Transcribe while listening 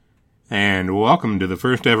And welcome to the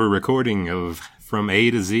first ever recording of From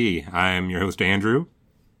A to Z. I'm your host, Andrew.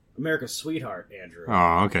 America's sweetheart, Andrew.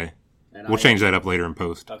 Oh, okay. And We'll change that up later in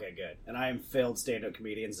post. Okay, good. And I am failed stand-up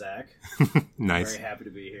comedian, Zach. Nice. Very happy to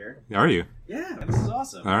be here. Are you? Yeah, this is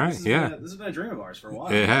awesome. All right, this has been a dream of ours for a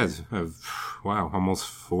while. It has. Wow, almost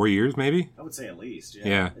 4 years, maybe? I would say at least, yeah.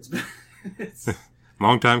 Yeah. It's been...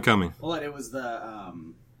 Long time coming. Well, it was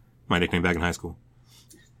My nickname back in high school.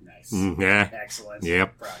 Nice. Yeah. Excellent.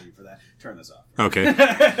 Yep. Proud of you for that. Turn this off. Okay.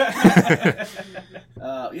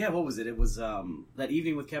 Yeah, what was it? It was that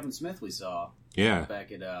evening with Kevin Smith we saw Yeah.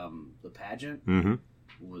 back at the pageant. Mm-hmm.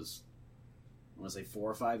 Was I want to say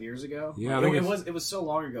 4 or 5 years ago. Yeah, Like, I think it was so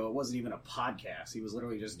long ago. It wasn't even a podcast. He was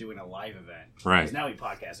literally just doing a live event. Right. 'Cause now he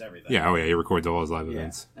podcasts everything. Yeah, oh yeah, he records all his live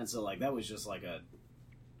events. And so like that was just like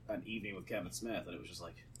an evening with Kevin Smith, and it was just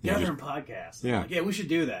like Yeah, gather and podcast. yeah. Like, yeah, we should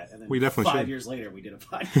do that. And then We definitely 5 should. years later, we did a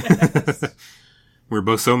podcast. We were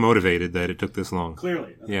both so motivated that it took this long.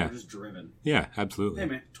 Clearly, Yeah. we're just driven. Yeah, absolutely. Hey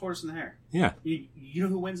man, tortoise in the hair. Yeah, You know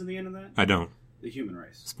who wins in the end of that? I don't. The human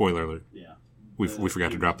race. Spoiler alert. Yeah. We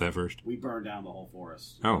forgot to drop that first. We burned down the whole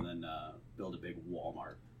forest. Oh. And then build a big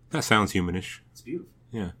Walmart. That sounds humanish. It's beautiful.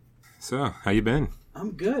 Yeah. So, how you been?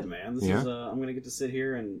 I'm good, man. This Yeah? is I'm gonna get to sit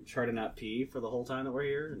here and try to not pee for the whole time that we're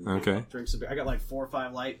here. And Okay. Drink some beer. I got like 4 or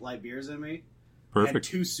 5 light beers in me. Perfect. And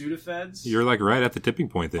 2 Sudafeds. You're like right at the tipping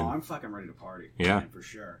point then. Oh, I'm fucking ready to party. Yeah. Man, for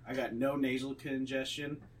sure. I got no nasal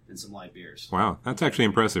congestion and some light beers. Wow, that's actually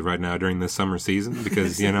impressive right now during this summer season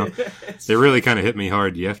because, you know, it really kind of hit me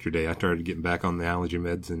hard yesterday. I started getting back on the allergy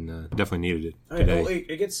meds and definitely needed it today. Well,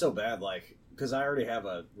 it gets so bad, like, because I already have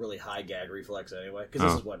a really high gag reflex anyway, because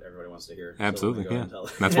this is what everybody wants to hear. So Absolutely, we're gonna yeah. go and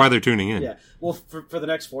tell- That's why they're tuning in. Yeah. Well, for the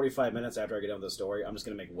next 45 minutes after I get done with the story, I'm just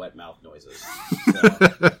going to make wet mouth noises.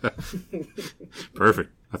 So.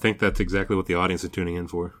 Perfect. I think that's exactly what the audience is tuning in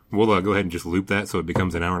for. We'll go ahead and just loop that so it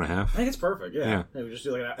becomes an hour and a I half. think it's perfect, yeah. Yeah. We just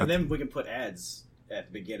do like that. And then we can put ads at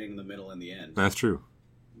the beginning, the middle, and the end That's true.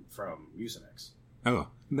 from Mucinex. Oh,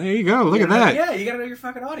 there you go. Look at that. Yeah, you got to know your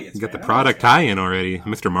fucking audience. You got the man. product tie-in already.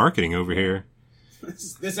 Mr. Marketing over here.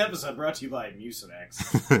 This episode brought to you by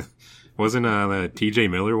Mucinex. Wasn't T.J.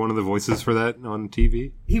 Miller one of the voices for that on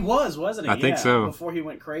TV? He wasn't he? I think so. Before he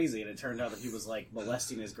went crazy, and it turned out that he was like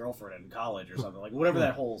molesting his girlfriend in college or something, like whatever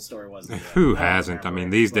that whole story was. Who hasn't? I mean,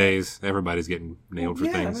 these days, everybo's getting nailed for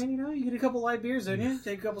things. I mean, you know, you get a couple light beers in you,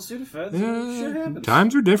 take a couple Sudafeds, shit happens.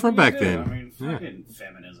 Times were different What back do you do? then. I mean, fucking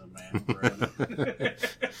feminism, man. Ruined.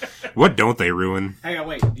 What don't they ruin? Hang on,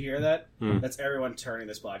 wait. Do you hear that? That's everyone turning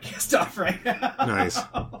this podcast off right now. Nice.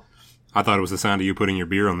 I thought it was the sound of you putting your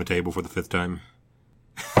beer on the table for the 5th time.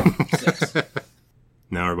 6.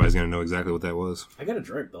 Now everybody's going to know exactly what that was. I got to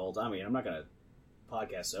drink the whole time. I mean, I'm not going to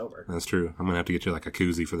podcast sober. That's true. I'm going to have to get you like a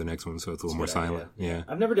koozie for the next one so it's a little more That's a good silent. idea. Yeah.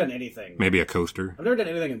 I've never done anything. Maybe a coaster. I've never done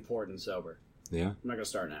anything important sober. Yeah. I'm not going to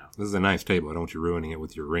start now. This is a nice table. I don't want you ruining it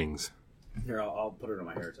with your rings. Here, I'll put it on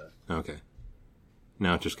my hair tie. Okay.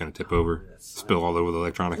 Now it's just going to tip over. That's Spill all over the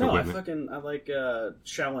electronic No, equipment. I like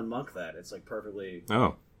Shaolin Monk that. It's like perfectly...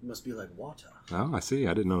 Oh. It must be like water. Oh, I see.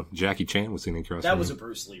 I didn't know Jackie Chan was sitting across That from was you. a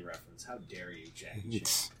Bruce Lee reference. How dare you, Jackie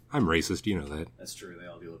Chan? I'm racist. You know that. That's true. They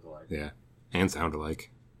all do look alike. Yeah. And sound alike.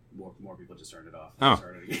 More people just turned it off. Oh.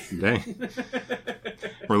 Started again. Dang.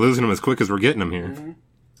 We're losing them as quick as we're getting them here. Mm-hmm.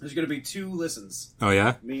 There's going to be 2 listens. Oh,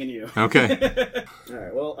 yeah? Me and you. Okay. All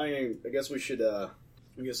right. Well, I guess we should,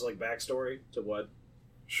 like backstory to what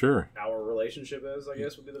Sure. our relationship is, I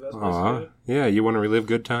guess would be the best place to Aw. do it. Yeah, you want to relive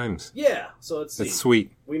good times. Yeah. So let's see. That's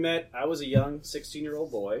sweet. We met, I was a young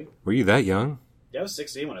 16-year-old boy. Were you that young? Yeah, I was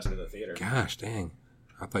 16 when I started the theater. Gosh, dang.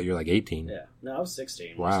 I thought you were like 18. Yeah. No, I was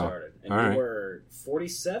 16 when Wow. I started. And All you right. were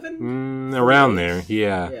 47? Around there,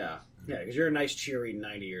 yeah. Yeah. Yeah, because you're a nice, cheery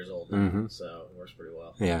 90 years old now, Mhm. so it works pretty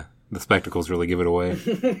well. Yeah. The spectacles really give it away.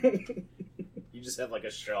 You just have like a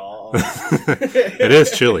shawl. It is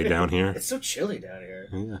chilly down here. It's so chilly down here.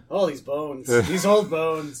 Yeah. Oh, these bones. These old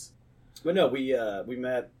bones. But no, we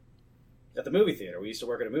met at the movie theater. We used to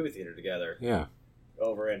work at a movie theater together. Yeah.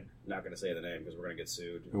 Over in, not going to say the name because we're going to get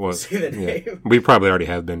sued. Well, Say the yeah. name. We probably already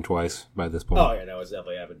have been twice by this point. Oh, yeah, no, it's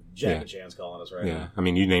definitely happened. Jackie Chan's calling us right Yeah. I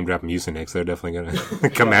mean, you name drop Mucinex, they're definitely going to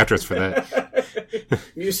come after us for that.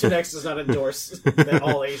 Mucinex does not endorse that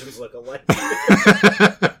all Asians look alike.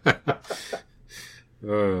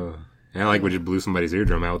 I like we just blew somebody's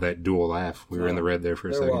eardrum out with that dual laugh. We were in the red there for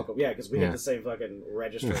a They're second. welcome. Yeah, because we Yeah. had the same fucking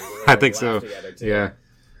register. I think so. Together, too. Yeah.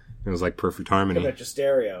 It was like perfect harmony. Look at your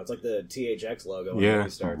stereo. It's like the THX logo when Yeah.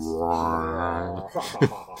 it starts.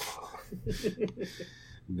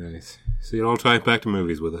 Nice. So you all tie it back to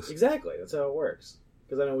movies with us. Exactly. That's how it works.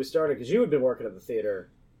 Because I know we started, because you had been working at the theater.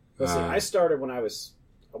 Let's see, I started when I was,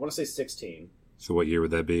 I want to say 16. So what year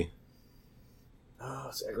would that be?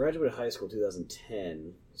 So I graduated high school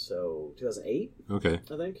 2010, so 2008, Okay.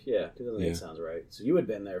 I think. Yeah, 2008 Yeah. sounds right. So you had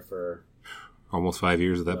been there for Almost 5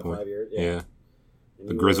 years at that about point. 5 years. Yeah. And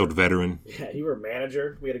The you grizzled were- veteran. Yeah, you were a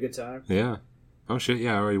manager. We had a good time. Yeah. Oh, shit.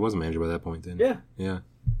 Yeah, I already was a manager by that point then. Yeah. Yeah.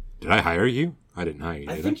 Did I hire you? I didn't hire you.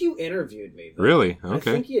 I did think you interviewed me. Though. Really? I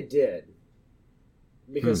Okay. think you did.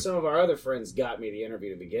 Because some of our other friends got me the interview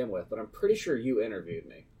to begin with, but I'm pretty sure you interviewed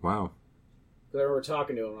me. Wow. Because I remember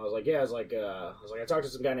talking to him, and I was like, I talked to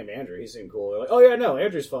some guy named Andrew. He seemed cool. They're like, oh yeah, no,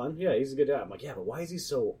 Andrew's fun. Yeah, he's a good guy. I'm like, yeah, but why is he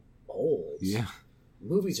so old? Yeah.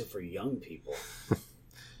 Movies are for young people.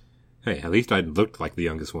 Hey, at least I looked like the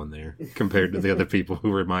youngest one there compared to the other people who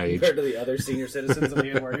were my age. Compared to the other senior citizens that we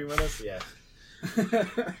had working with us, yeah.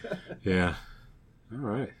 Yeah. All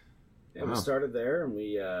right. Yeah, Wow. we started there, and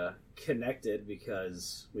we connected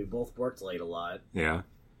because we both worked late a lot, Yeah.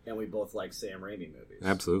 and we both like Sam Raimi movies.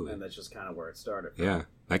 Absolutely. And that's just kind of where it started from. Yeah.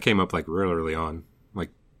 That came up like real early on, like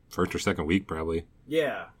first or second week probably.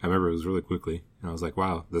 Yeah. I remember it was really quickly, and I was like,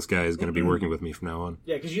 "Wow, this guy is going to be working with me from now on."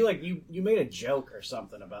 Yeah, because you made a joke or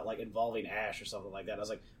something about like involving Ash or something like that. I was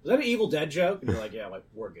like, was that an Evil Dead joke? And you're like, yeah, I'm like,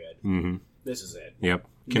 we're good. Mm-hmm. This is it. Yep.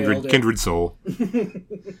 Nailed it. Kindred soul.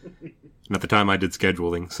 And at the time, I did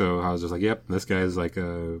scheduling, so I was just like, "Yep, this guy's like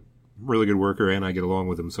a really good worker, and I get along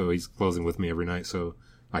with him, so he's closing with me every night, so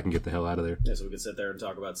I can get the hell out of there." Yeah, so we could sit there and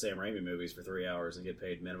talk about Sam Raimi movies for 3 hours and get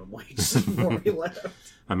paid minimum wage before we left.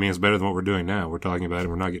 I mean, it's better than what we're doing now. We're talking about it, and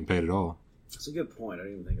we're not getting paid at all. That's a good point. I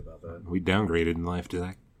didn't even think about that. We downgraded in life to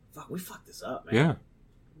that. Fuck, we fucked this up, man. Yeah.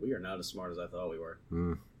 We are not as smart as I thought we were.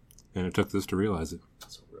 Mm. And it took this to realize it.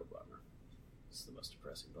 That's a real bummer. This is the most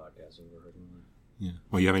depressing podcast I've ever heard in my life. Yeah.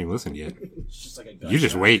 Well, you haven't even listened yet. It's just like a gunshot. You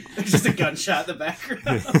just wait. It's just a gunshot in the background.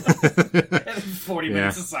 And then 40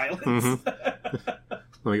 minutes of silence. Mhm.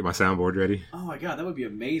 Let me get my soundboard ready. Oh my god, that would be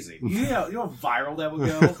amazing. You know how viral that would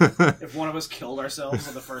go if one of us killed ourselves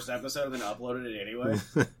on the first episode and then uploaded it anyway?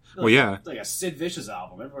 Well, yeah. Like a Sid Vicious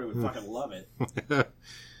album. Everybody would fucking love it. I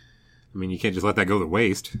mean, you can't just let that go to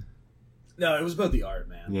waste. No, it was about the art,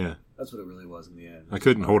 man. Yeah. That's what it really was in the end. I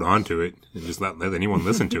couldn't hold on to it and just let anyone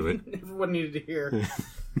listen to it. Everyone needed to hear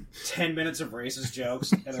 10 minutes of racist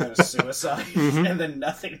jokes and then a suicide and then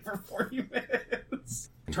nothing for 40 minutes.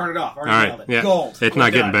 Turn it off. Already All nailed right. it. Yeah. Gold. It's We're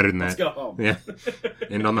not getting done. better than Let's that. go home. Yeah.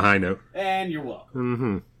 End on the high note. And you're welcome.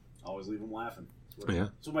 Mm-hmm. Always leave them laughing. Yeah.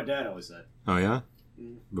 That's what my dad always said. Oh, yeah?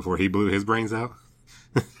 Before he blew his brains out?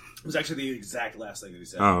 It was actually the exact last thing that he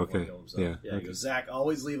said. Oh, before he okay. killed himself. Yeah, He okay. goes, Zach,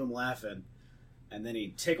 always leave him laughing. And then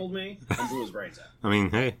he tickled me and blew his brains out. I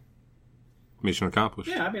mean, hey. Mission accomplished.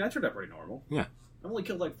 Yeah, I mean, I turned out pretty normal. Yeah. I've only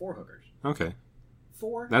killed like 4 hookers. Okay.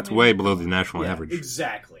 4? That's I mean, way below the national yeah, average.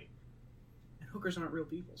 Exactly. And hookers aren't real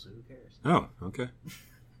people, so who cares? Oh, okay.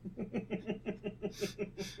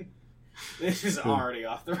 This is already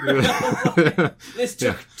off the rails. This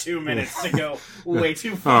took 2 minutes to go way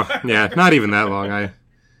too far. Oh, yeah. Not even that long. I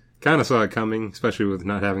kind of saw it coming, especially with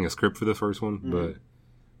not having a script for the first one, but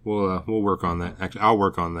we'll work on that. Actually, I'll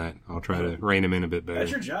work on that. I'll try to rein him in a bit better.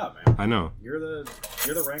 That's your job, man. I know. You're the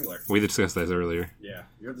Wrangler. We discussed that earlier. Yeah,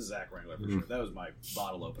 you're the Zach Wrangler for sure. That was my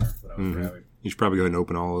bottle opener that I was grabbing. You should probably go ahead and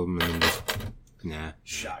open all of them and then just... Nah.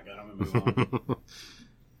 Shotgun them and move on.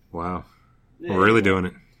 Wow. Yeah, We're really doing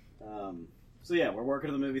it. So yeah, we're working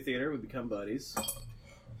in the movie theater. We become buddies.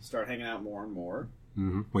 Start hanging out more and more.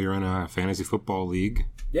 Mm-hmm. We were in a fantasy football league.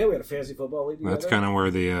 Yeah, we had a fantasy football league together. That's kind of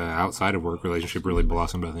where the outside of work relationship really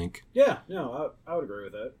blossomed, I think. Yeah, no, I would agree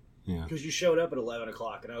with that. Yeah. Because you showed up at 11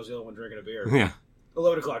 o'clock and I was the only one drinking a beer. Yeah.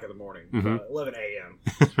 11 o'clock in the morning. Mhm. 11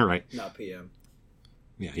 a.m., Right. not p.m.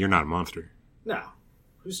 Yeah, you're not a monster. No.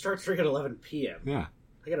 Who starts drinking at 11 p.m.? Yeah.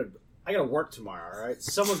 I gotta work tomorrow, all right?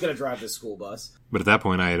 Someone's gonna drive this school bus. But at that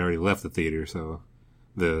point, I had already left the theater, so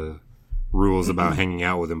the rules about hanging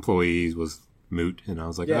out with employees was moot. And I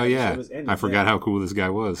was like, Yeah, oh, yeah, it was ended, I forgot yeah. how cool this guy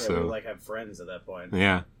was. Yeah, So, we like have friends at that point.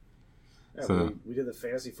 yeah. Yeah, So- we did the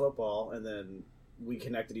fantasy football, and then we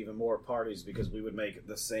connected even more at parties because we would make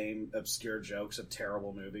the same obscure jokes of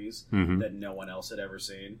terrible movies Mhm. that no one else had ever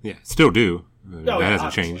seen. Yeah, still do. No, that yeah, hasn't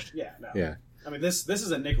obviously. changed. Yeah, no. Yeah. I mean, this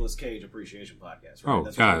is a Nicolas Cage appreciation podcast, right? Oh,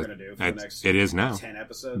 That's God. what we're going to do for the It's- next it is now. 10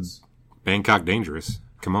 episodes. Bangkok Dangerous.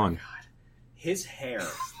 Come on. God, his hair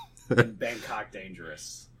in Bangkok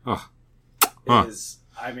Dangerous Oh. Huh. is,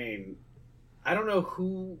 I mean, I don't know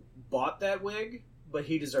who bought that wig, but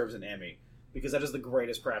he deserves an Emmy because that is the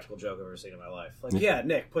greatest practical joke I've ever seen in my life. Like, yeah,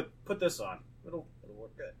 Nick, put this on. It'll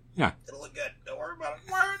work good. Yeah. It'll look good. Don't worry about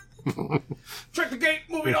it. Word. Check the gate.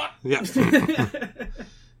 Moving on. Yeah.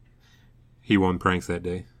 He won pranks that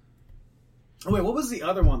day. Oh wait, what was the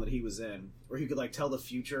other one that he was in where he could like tell the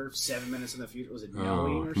future 7 minutes in the future? Was it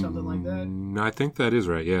Knowing or something like that? I think that is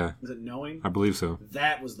right. Yeah, Was it Knowing? I believe so.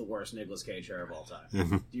 That was the worst Nicolas Cage hair of all time.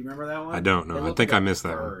 Do you remember that one? I don't know. It I looked think like I a missed that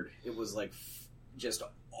one. bird. It was like just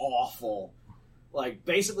awful. Like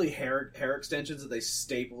basically hair extensions that they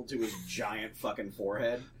stapled to his giant fucking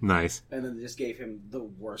forehead, Nice. and then they just gave him the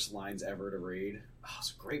worst lines ever to read. Oh,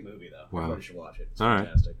 it's a great movie though. Wow. Everybody should watch it. It's All right.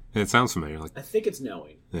 fantastic. It sounds familiar. Like, I think it's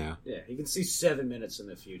Knowing. yeah. Yeah, you can see 7 minutes in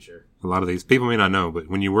the future. A lot of these people may not know, but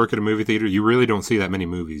when you work at a movie theater, you really don't see that many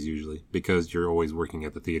movies usually because you're always working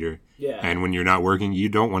at the theater. Yeah, And when you're not working, you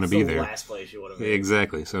don't want to it's be the there. last place you want to be.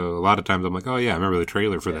 Exactly. So a lot of times I'm like, oh yeah, I remember the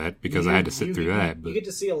trailer for that because I had to sit through that. You But get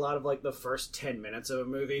to see a lot of like the first 10 minutes of a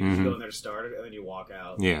movie. You go in there to start it, and then you walk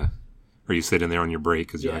out. yeah. Or you sit in there on your break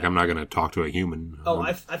because you're Yeah. like, I'm not going to talk to a human. Oh,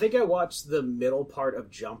 I think I watched the middle part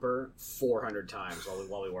of Jumper 400 times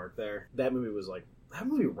while we worked there. That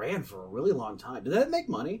movie ran for a really long time. Did that make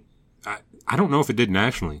money? I don't know if it did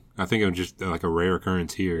nationally. I think it was just like a rare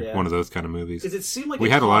occurrence here. Yeah. One of those kind of movies. Because it seemed like We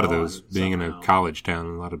it had a lot caught of those on being in somehow. a college town. A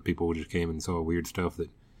lot of people just came and saw weird stuff that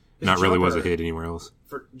Is not really was a Jumper- hit anywhere else.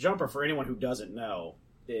 For Jumper, for anyone who doesn't know,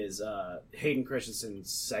 is Hayden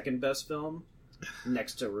Christensen's second best film,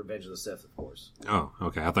 next to Revenge of the Sith, of course. Oh,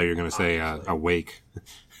 okay. I thought you were going to say Obviously. Awake.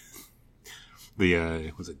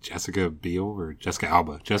 Was it Jessica Biel or Jessica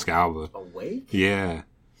Alba? Jessica Alba. Awake? Yeah.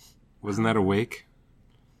 Wasn't that Awake?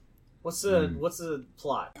 What's the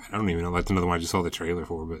plot? I don't even know. That's another one I just saw the trailer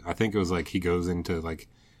for, but I think it was like he goes into like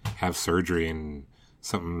have surgery and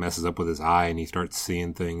something messes up with his eye and he starts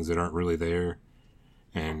seeing things that aren't really there.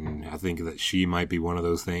 And I think that she might be one of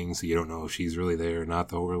those things. So you don't know if she's really there or not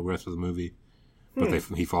the whole rest of the movie. But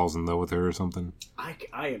he falls in love with her or something.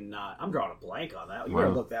 I am not. I'm drawing a blank on that. You Wow.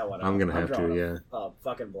 better look that one up. I'm gonna have to, drawing yeah. A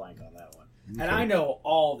fucking blank on that one. Okay. And I know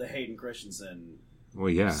all the Hayden Christensen Well,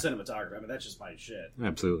 yeah, cinematography. I mean, that's just my shit.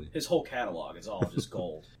 absolutely. His whole catalog is all just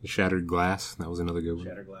gold. Shattered Glass. That was another good one.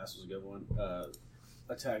 Shattered Glass was a good one.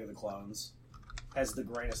 Attack of the Clones has the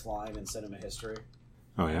greatest line in cinema history.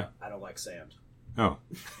 Oh, yeah? I don't like sand. Oh.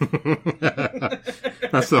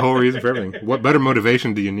 That's the whole reason for everything. What better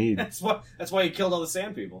motivation do you need? That's why he killed all the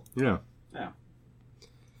sand people. Yeah. Yeah.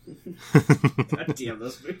 God damn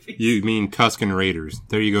those movies. You mean Tusken Raiders.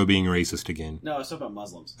 There you go, being racist again. No, it's talking about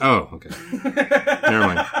Muslims. Oh, okay. Never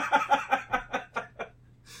mind.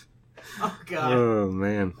 Oh God. Oh,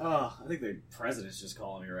 man. Oh, I think the president's just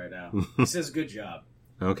calling me right now. He says, "Good job."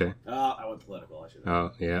 Okay. I went political. I should.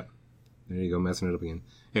 Oh, yeah. There you go, messing it up again.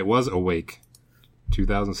 It was Awake,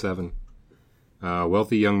 2007. A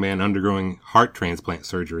wealthy young man undergoing heart transplant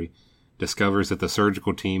surgery discovers that the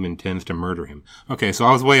surgical team intends to murder him. Okay, so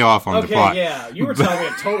I was way off on the plot. Okay, yeah, you were telling me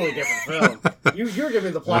a totally different film. You were giving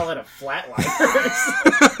me the plot line of Flatliners.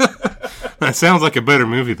 That sounds like a better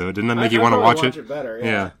movie, though. Didn't that make you want to watch it? Better,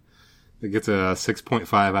 Yeah. It gets a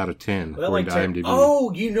 6.5 out of 10 Well, according to IMDb.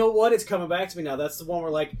 oh, you know what? It's coming back to me now. That's the one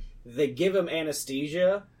where like they give him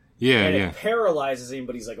anesthesia Yeah, and yeah. it paralyzes him,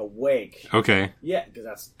 but he's like awake. Okay. Yeah,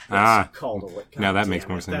 because that's called Awake. Now that God makes damn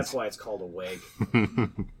more it. sense. That's why it's called Awake.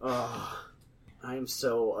 Oh, I am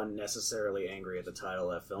so unnecessarily angry at the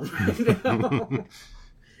title of that film right now.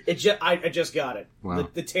 I just got it. Wow.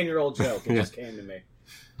 The 10-year-old joke. It Yeah. just came to me.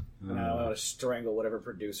 And I want to strangle whatever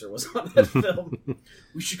producer was on that film.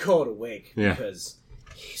 We should call it Awake Yeah. because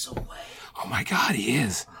he's awake. Oh my god, he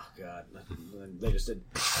is. Oh God! And they just did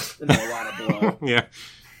another line of blow. Yeah.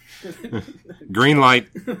 Green light.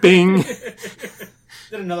 Bing.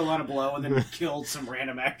 Did another line of blow and then killed some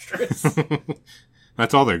random actress.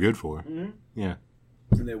 That's all they're good for. Mm-hmm. Yeah.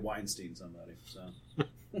 And they Weinstein somebody. So.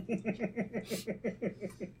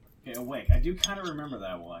 Okay, Awake. I do kind of remember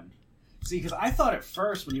that one. See, because I thought at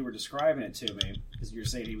first when you were describing it to me, because you were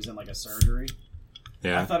saying he was in like a surgery, I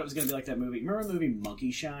Yeah. thought it was going to be like that movie. Remember the movie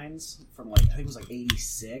Monkey Shines from like, I think it was like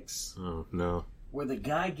 86? Oh, no. Where the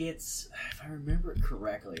guy gets, if I remember it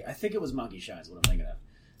correctly, I think it was Monkey Shines, what I'm thinking of.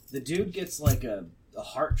 The dude gets like a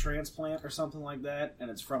heart transplant or something like that, and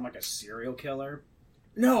it's from like a serial killer.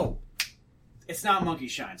 No! It's not Monkey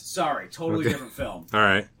Shines. Sorry, totally Okay. different film. All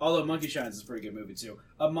right. Although Monkey Shines is a pretty good movie too.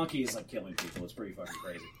 A monkey is like killing people. It's pretty fucking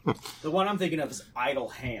crazy. The one I'm thinking of is Idle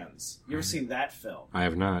Hands. You ever seen that film? I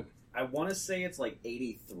have not. I want to say it's like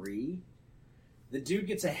 83. The dude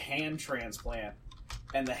gets a hand transplant,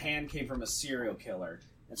 and the hand came from a serial killer.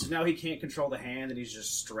 And so now he can't control the hand, and he's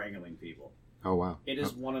just strangling people. Oh, wow. It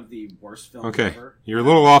is one of the worst films Okay. ever. You're a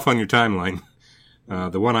little off on your timeline.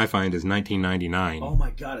 The one I find is 1999. Oh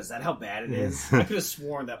my god, is that how bad it is? I could have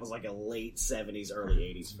sworn that was like a late 70s, early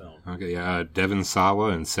 80s film. Okay, yeah. Devin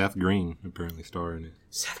Sawa and Seth Green apparently star in it.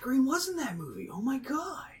 Seth Green was in that movie. Oh my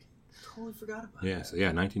god. Totally forgot about Yeah, that. so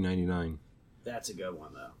yeah, 1999. That's a good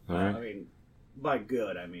one, though. All right. I mean, by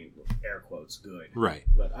good, I mean air quotes good. Right.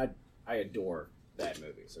 But I adore bad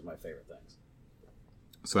movies. They're my favorite things.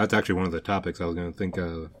 So that's actually one of the topics I was going to think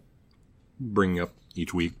bring up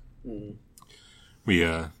each week. Mm-hmm. We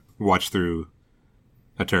watch through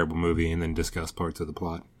a terrible movie and then discuss parts of the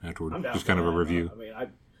plot afterward. I'm down Just for kind of a that. review. I mean,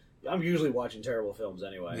 I'm usually watching terrible films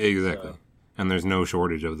anyway. Exactly. So. And there's no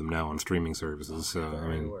shortage of them now on streaming services. So I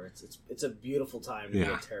mean, Everywhere. It's a beautiful time to be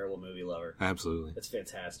a terrible movie lover. Absolutely. It's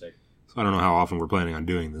fantastic. So I don't know how often we're planning on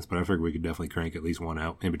doing this, but I figured we could definitely crank at least one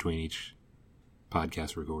out in between each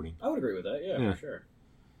podcast recording. I would agree with that. Yeah, for sure.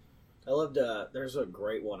 I loved. There's a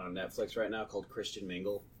great one on Netflix right now called Christian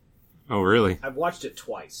Mingle. Oh, really? I've watched it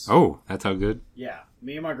twice. Oh, that's how good? Yeah,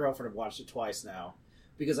 me and my girlfriend have watched it twice now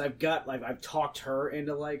because I've talked her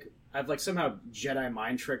into I've somehow Jedi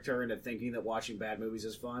mind tricked her into thinking that watching bad movies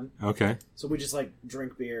is fun. Okay. So we just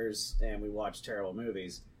drink beers and we watch terrible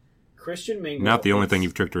movies. Christian Mingle. Not the only thing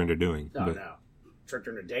you've tricked her into doing. No, but... no. Tricked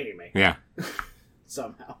her into dating me. Yeah.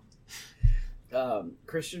 Somehow.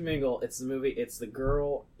 Christian Mingle, it's the movie, it's the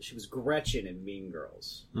girl, she was Gretchen in Mean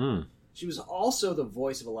Girls. Mm. She was also the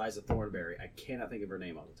voice of Eliza Thornberry. I cannot think of her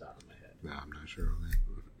name off the top of my head. No, I'm not sure on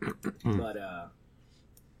that. But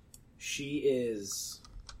she is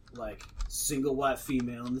single white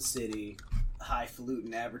female in the city,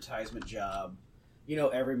 highfalutin advertisement job. You know,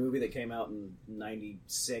 every movie that came out in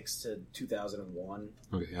 96 to 2001.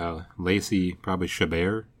 Okay, Lacey, probably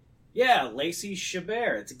Chabert. Yeah, Lacey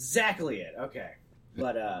Chabert. That's exactly it. Okay.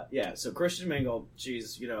 But, so Christian Mingle,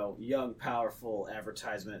 she's, young, powerful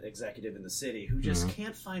advertisement executive in the city who just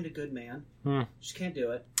can't find a good man. She can't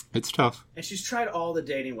do it. It's tough. And she's tried all the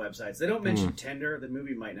dating websites. They don't mention Tinder. The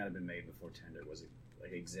movie might not have been made before Tinder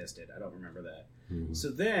existed. I don't remember that. Mm-hmm. So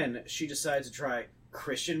then she decides to try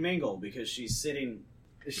Christian Mingle because she's sitting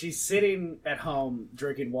at home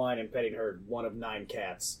drinking wine and petting her one of 9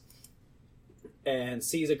 cats and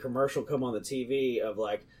sees a commercial come on the TV of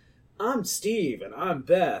I'm Steve and I'm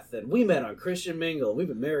Beth and we met on Christian Mingle and we've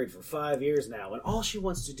been married for 5 years now and all she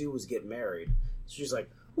wants to do is get married. So she's like,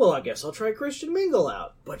 well, I guess I'll try Christian Mingle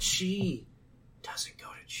out. But she doesn't go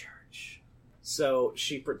to church. So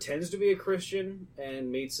she pretends to be a Christian and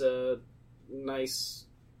meets a nice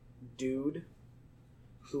dude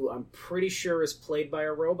who I'm pretty sure is played by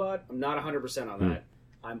a robot. I'm not 100% on that.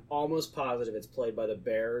 I'm almost positive it's played by the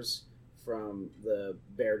bears from the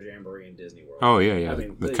Bear Jamboree in Disney World. Oh, yeah. I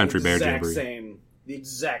mean, the Country Bear Jamboree. The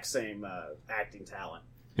exact same acting talent.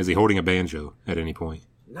 Is he holding a banjo at any point?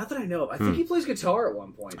 Not that I know of. I think he plays guitar at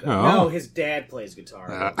one point. Though. Oh. No, his dad plays guitar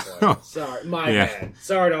at one point. Sorry, my bad.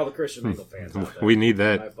 Sorry to all the Christian Mingle fans out there. We need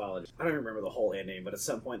that. I apologize. I don't remember the whole ending, but at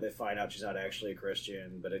some point they find out she's not actually a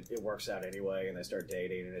Christian, but it works out anyway, and they start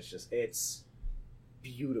dating, and it's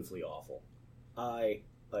beautifully awful. I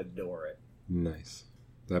adore it. Nice.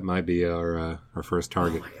 That might be our first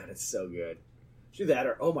target. Oh my god, it's so good. Do that,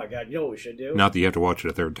 or oh my god, you know what we should do? Not that you have to watch it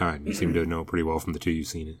a third time. You seem to know pretty well from the 2 you've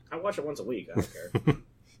seen it. I watch it once a week. I don't care.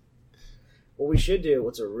 What we should do,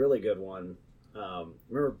 what's a really good one,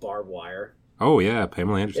 remember Barbed Wire? Oh, yeah,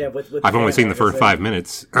 Pamela Anderson. Yeah, with I've only seen the first 5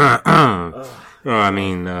 minutes. I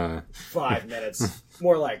mean... 5 minutes.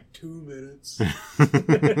 More like 2 minutes.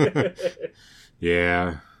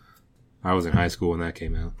 Yeah. I was in high school when that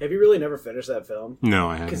came out. Have you really never finished that film? No,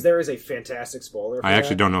 I Because haven't. there is a fantastic spoiler for I actually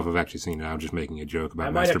that. don't know if I've actually seen it. I'm just making a joke about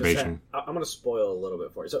I might have to masturbation. I'm going to spoil a little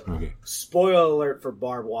bit for you. So, Okay. spoiler alert for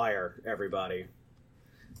Barbed Wire, everybody.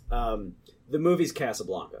 The movie's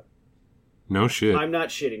Casablanca. No shit. I'm not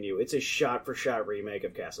shitting you. It's a shot-for-shot remake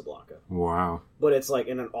of Casablanca. Wow. But it's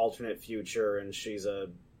in an alternate future, and she's a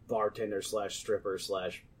bartender / stripper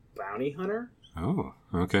 / bounty hunter. Oh,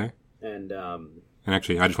 okay. And, And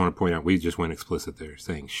actually, I just want to point out, we just went explicit there,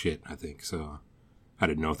 saying shit, I think. So I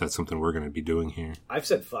didn't know if that's something we're going to be doing here. I've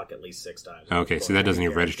said fuck at least 6 times. Okay, so that doesn't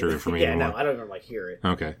even register for me yeah, anymore. no, I don't even hear it.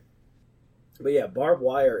 Okay. But yeah, Barbed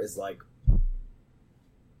Wire is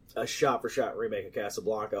a shot-for-shot remake of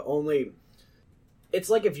Casablanca. Only, it's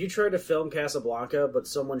like if you tried to film Casablanca, but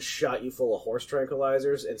someone shot you full of horse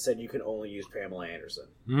tranquilizers and said you can only use Pamela Anderson.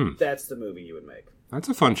 That's the movie you would make. That's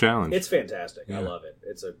a fun challenge. It's fantastic. Yeah. I love it.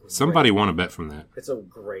 It's a Somebody won a bet from that. It's a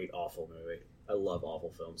great, awful movie. I love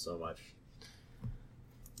awful films so much.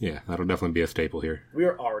 Yeah, that'll definitely be a staple here. We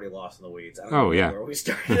are already lost in the weeds. I don't know yeah. where we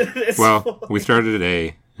started this. Well, we started at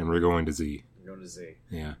A, and we're going to Z. We're going to Z.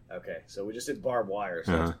 Yeah. Okay, so we just did Barbed Wire,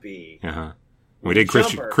 so that's B. Uh-huh. We did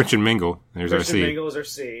Christian Mingle. There's Christian our C. Mingle is our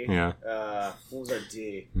C. Yeah. What was our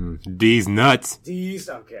D? D's nuts. D's.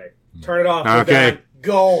 Okay. Turn it off. Okay.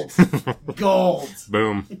 Gold. Gold.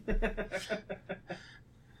 Boom.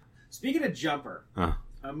 Speaking of Jumper,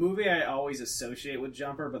 A movie I always associate with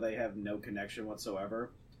Jumper, but they have no connection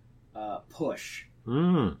whatsoever. Push. Do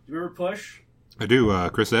you remember Push? I do.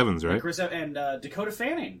 Chris Evans, right? Chris and Dakota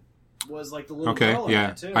Fanning was like the little Okay, girl in yeah.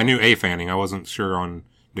 that too. I knew a Fanning. I wasn't sure on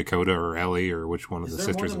Dakota or Ellie or which one of Is the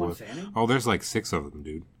there more sisters than it one was. Fanning? Oh, there's like 6 of them,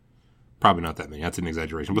 dude. Probably not that many. That's an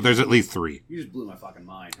exaggeration. But there's at least 3. You just blew my fucking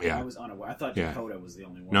mind. Yeah. I was unaware. I thought Yeah. Dakota was the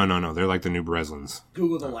only one. No. They're like the new Breslins.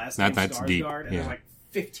 Google the last name that's Skarsgård, deep. and Yeah. there's like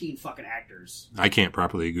 15 fucking actors. I can't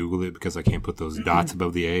properly Google it because I can't put those dots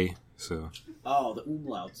above the A. So Oh, the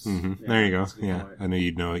umlauts. Yeah, there you go. that's a good Yeah, point. I know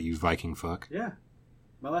you'd know it. You Viking fuck. Yeah.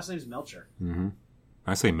 My last name's Melcher.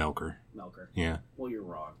 I say Melker. Melker. Yeah. Well, you're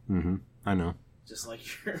wrong. I know. Just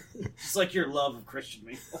like your love of Christian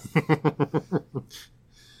people.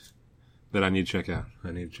 That I need to check out.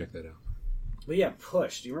 I need to check that out. But yeah,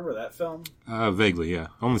 Push. Do you remember that film? Vaguely, yeah.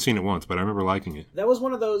 Only seen it once, but I remember liking it. That was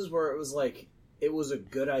one of those where it was like it was a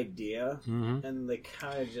good idea, and they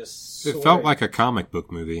kind of just. It felt like a comic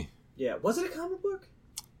book movie. Yeah, was it a comic book?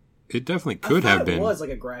 It definitely could I thought have been. It was like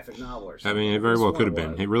a graphic novel or I something. mean, it very well This could have one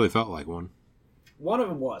been. was. It really felt like one. One of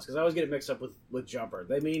them was, because I always get it mixed up with Jumper.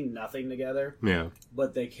 They mean nothing together, Yeah.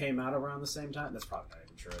 but they came out around the same time. That's probably not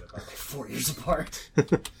even true. They're about like 4 years apart.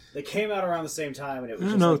 They came out around the same time, and it was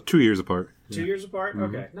just No, like 2 years apart. 2 years apart?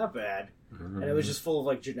 Okay, not bad. And it was just full of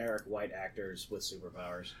like generic white actors with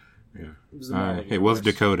superpowers. Yeah. It was, the Marvel It was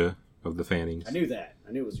universe. Dakota of the Fannings. I knew that.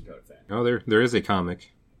 I knew it was a Dakota fan. Oh, there is a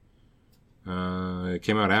comic. It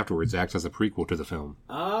came out afterwards, acts as a prequel to the film.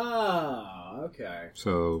 Ah, okay.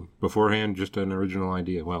 So, beforehand, just an original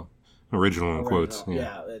idea. Well, original in quotes.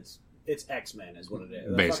 Yeah, it's X-Men is what it is.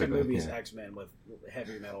 The Basically, fucking movie is yeah. X-Men with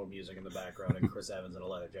heavy metal music in the background and Chris Evans in a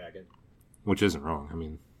leather jacket. Which isn't wrong. I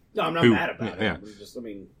mean, No, I'm not mad about yeah. it. Just,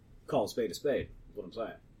 call a spade, is what I'm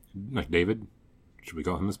saying. like David. Should we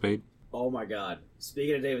call him a spade? Oh my god.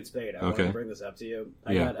 Speaking of David Spade, I want to bring this up to you.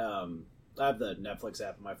 I have the Netflix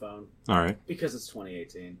app on my phone. All right. Because it's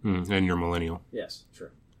 2018. And you're millennial. Yes, true.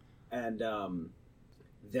 And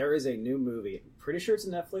there is a new movie. I'm pretty sure it's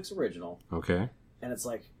a Netflix original. Okay. And it's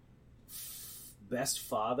like Best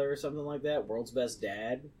Father or something like that. World's Best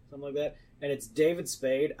Dad. Something like that. And it's David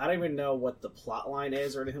Spade. I don't even know what the plot line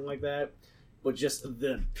is or anything like that. But just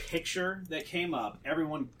the picture that came up.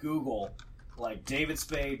 Everyone Google, like, David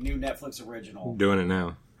Spade, new Netflix original. Doing it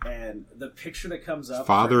now. And the picture that comes up...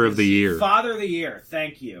 Father of the Year. Father of the Year.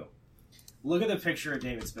 Thank you. Look at the picture of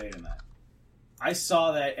David Spade in that. I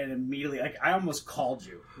saw that and immediately... I almost called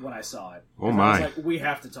you when I saw it. Oh, my. I was like, we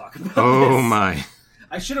have to talk about this. Oh, my.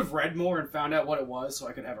 I should have read more and found out what it was so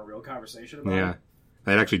I could have a real conversation about Yeah. it.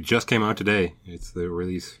 That actually just came out today. It's the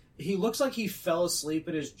release. He looks like he fell asleep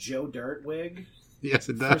in his Joe Dirt wig Yes,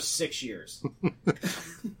 it for does. 6 years.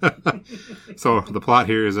 So the plot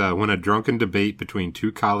here is when a drunken debate between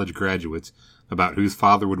 2 college graduates about whose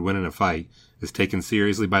father would win in a fight is taken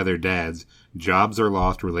seriously by their dads, jobs are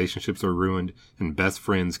lost, relationships are ruined, and best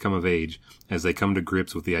friends come of age as they come to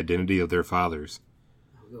grips with the identity of their fathers.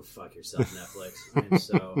 Go fuck yourself, Netflix.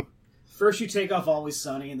 So, first you take off Always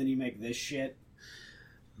Sunny, and then you make this shit.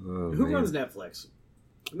 Oh, Who man. runs Netflix?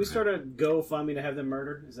 Can we start a GoFundMe to have them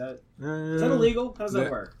murdered? Is that illegal? How does that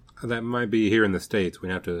work? That might be here in the States.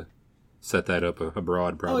 We'd have to set that up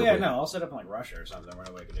abroad, probably. Oh, yeah, no. I'll set up in, like, Russia or something where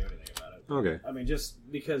nobody can do anything about it. Okay. I mean, just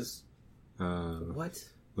because... what?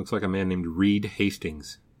 Looks like a man named Reed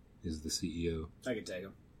Hastings is the CEO. I could take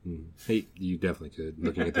him. Hey, you definitely could,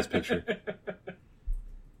 looking at this picture.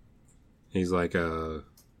 He's like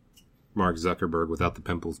Mark Zuckerberg without the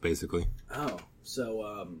pimples, basically. Oh,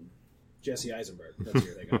 so Jesse Eisenberg. That's what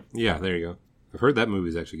you're thinking of. Yeah, there you go. I've heard that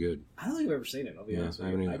movie's actually good. I don't think I've ever seen it. I'll be honest with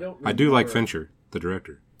haven't you. either. I do like remember- Fincher, the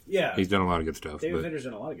director. Yeah, He's done a lot of good stuff. David but Fincher's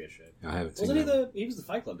done a lot of good shit. I haven't seen Wasn't he that. he was the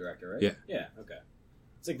Fight Club director, right? Yeah. Yeah. Okay.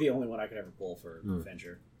 It's like the only one I could ever pull for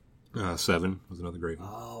Fincher. Seven was another great one.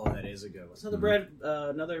 Oh, that is a good one. It's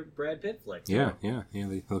another Brad Pitt flick. too. Yeah.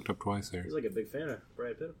 They hooked up twice there. He's like a big fan of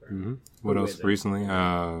Brad Pitt. Apparently. What Who else is it? recently?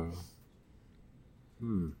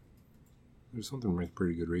 There's something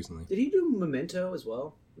pretty good recently. Did he do Memento as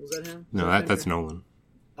well? Was that him? No, Was that's Fincher? Nolan.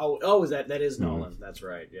 Oh, that is Nolan. That's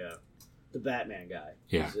right. Yeah, the Batman guy.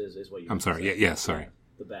 Yeah. is what you. I'm meant to sorry. say. Yeah, sorry.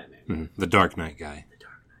 The Batman. The Dark Knight guy. The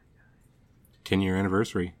Dark Knight guy. 10-year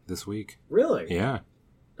anniversary this week. Really? Yeah.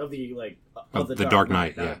 Of the Of the Dark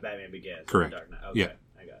Knight, not yeah. Batman Begins. Correct. The Dark Knight. Okay, Yeah.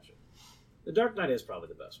 I got you. The Dark Knight is probably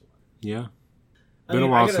the best one. Yeah. I Been mean,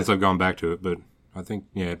 a while I gotta- since I've gone back to it, but I think,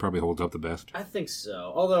 it probably holds up the best. I think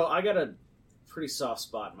so. Although I got a pretty soft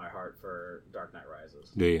spot in my heart for Dark Knight Rises,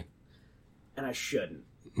 Do you? and I shouldn't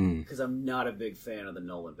because I'm not a big fan of the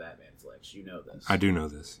Nolan Batman flicks. You know this. I do know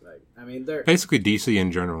this. Like, I mean, they're. Basically, DC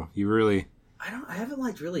in general. You really... I haven't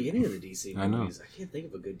liked really any of the DC I know. movies. I can't think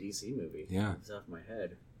of a good DC movie. Yeah. Off the top of my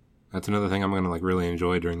head. That's another thing I'm going to like really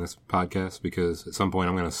enjoy during this podcast, because at some point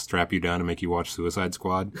I'm going to strap you down and make you watch Suicide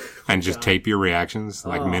Squad and just tape your reactions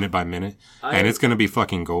like minute by minute, and it's going to be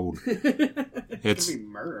fucking gold. It's gonna be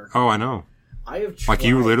murder. Oh, I know. I have tried, like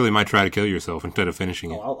you literally might try to kill yourself instead of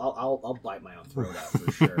finishing it. I'll bite my own throat out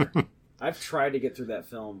for sure. I've tried to get through that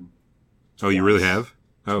film. Oh, you really have?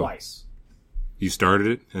 Oh, twice. You started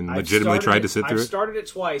it and legitimately tried to sit through I've it? started it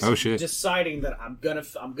twice. Oh, shit. Deciding that I'm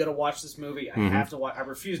gonna watch this movie. I have to watch. I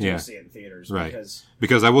refuse to go see it in theaters. Right.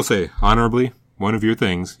 Because I will say, honorably, one of your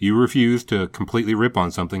things, you refuse to completely rip on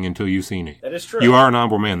something until you've seen it. That is true. You are an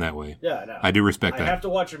honorable man that way. Yeah, no. I do respect that. I have to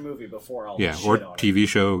watch a movie before I'll shit or on TV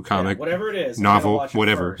show, comic, whatever it is, novel, watch it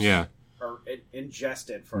whatever. first, Yeah. or ingest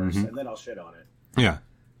it 1st, and then I'll shit on it. Yeah.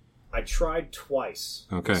 I tried twice.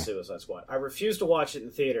 Okay. With Suicide Squad. I refused to watch it in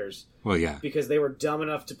theaters. Well, yeah. Because they were dumb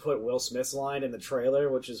enough to put Will Smith's line in the trailer,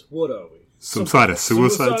 which is, "What are we? Some sort of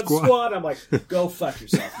Suicide Squad?" I'm like, go fuck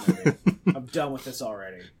yourself, movie. I'm done with this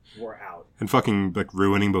already. We're out. And fucking like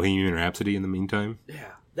ruining Bohemian Rhapsody in the meantime.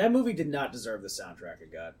 Yeah. That movie did not deserve the soundtrack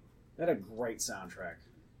it got. It had a great soundtrack.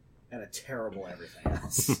 And a terrible everything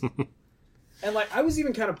else. And like, I was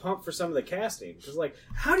even kind of pumped for some of the casting. Because like,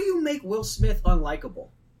 how do you make Will Smith unlikable?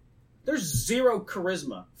 There's zero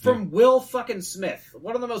charisma from Will fucking Smith.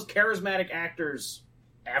 One of the most charismatic actors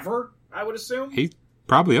ever, I would assume. He's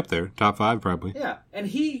probably up there. Top 5, probably. Yeah. And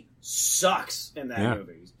he sucks in that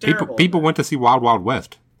movie. He's terrible. People went to see Wild Wild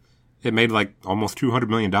West. It made like almost $200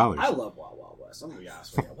 million. I love Wild Wild West. I'm going to be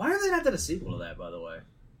honest with you. Why are they not doing a sequel to that, by the way?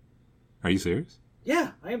 Are you serious?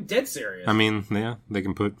 Yeah, I am dead serious. I mean, yeah, they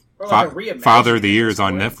can put like Father of the Years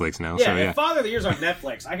on Netflix now. Yeah, so yeah. Father of the Years on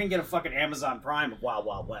Netflix. I can get a fucking Amazon Prime of Wild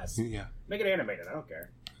Wild West. Yeah. Make it animated. I don't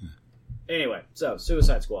care. Anyway, so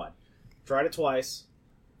Suicide Squad. Tried it twice.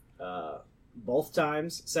 Both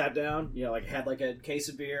times sat down, like had like a case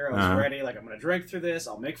of beer. I was ready. Like, I'm going to drink through this.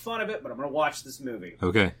 I'll make fun of it, but I'm going to watch this movie.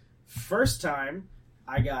 Okay. First time,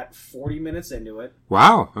 I got 40 minutes into it.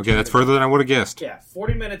 Wow. Okay, that's further than I would have guessed. Yeah,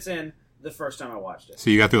 40 minutes in. The first time I watched it.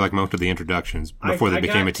 So you got through like most of the introductions before they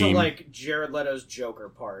became a team. I got to like Jared Leto's Joker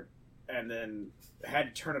part, and then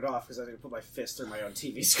had to turn it off because I was going to put my fist through my own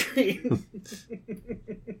TV screen.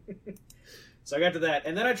 So I got to that,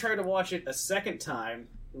 and then I tried to watch it a second time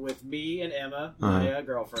with me and Emma, my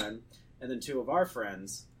girlfriend, and then 2 of our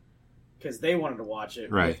friends, because they wanted to watch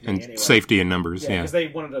it. Right, with me and anyway. safety in numbers. Yeah, because they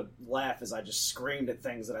wanted to laugh as I just screamed at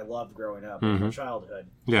things that I loved growing up in my childhood.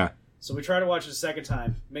 Yeah. So we tried to watch it a second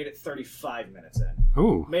time, made it 35 minutes in.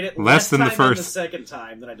 Ooh, made it less than the first. The second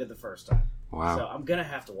time than I did the first time. Wow. So I'm gonna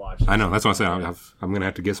have to watch it. I know. That's what I said. I'm gonna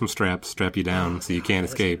have to get some straps, strap you down, so you can't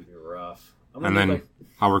escape. It's gonna be rough. And then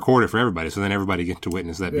I'll record it for everybody, so then everybody gets to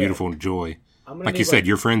witness that beautiful joy. Like you said,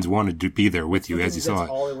 your friends wanted to be there with you as you saw it.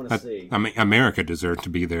 All they want to see. I mean, America deserved to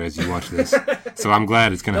be there as you watch this. So I'm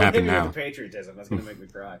glad it's going to happen now. The patriotism. That's going to make me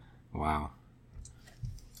cry. Wow.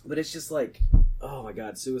 But it's just like, oh my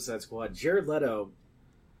god, Suicide Squad. Jared Leto.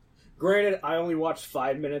 Granted, I only watched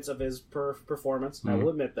 5 minutes of his performance. I will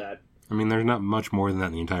admit that. I mean, there's not much more than that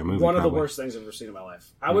in the entire movie. One of the worst things I've ever seen in my life.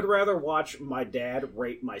 I would rather watch my dad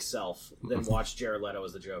rape myself than watch Jared Leto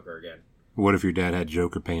as the Joker again. What if your dad had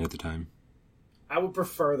Joker pain at the time? I would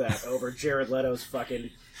prefer that over Jared Leto's fucking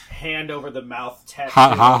hand over the mouth tattoo.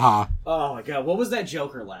 Ha ha ha. Oh my god, what was that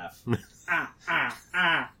Joker laugh?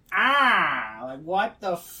 Like, what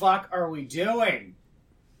the fuck are we doing?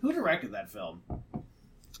 Who directed that film?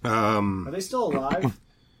 Are they still alive?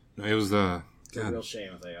 It was It's a real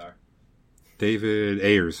shame if they are. David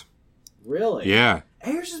Ayers. Really? Yeah.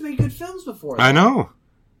 Ayers has made good films before. I know.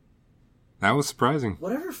 That was surprising.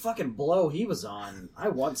 Whatever fucking blow he was on, I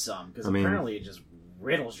want some, because apparently it just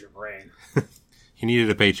riddles your brain. He needed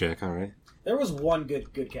a paycheck, all right. There was one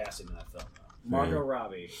good casting in that film, though. Margot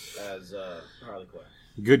Robbie as Harley Quinn.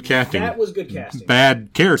 Good casting. That was good casting. Bad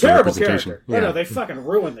character Terrible representation. character. Yeah. No, they fucking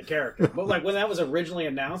ruined the character. But like when that was originally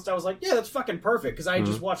announced, I was like, yeah, that's fucking perfect. Because I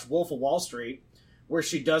just watched Wolf of Wall Street, where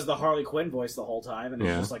she does the Harley Quinn voice the whole time, and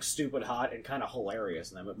it's just like stupid hot and kind of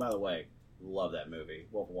hilarious. And then, by the way, love that movie.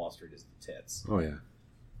 Wolf of Wall Street is the tits. Oh yeah.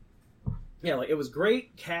 Yeah, like it was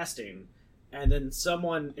great casting, and then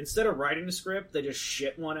someone, instead of writing the script, they just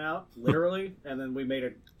shit one out, literally, and then we made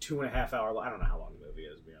a 2.5 hour. I don't know how long the movie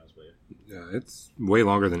is, to be honest with you. Yeah, it's way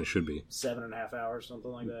longer than it should be. 7.5 hours,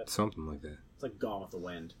 something like that. Something like that. It's like Gone with the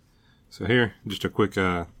Wind. So here, just a quick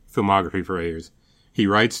filmography for Ayers. He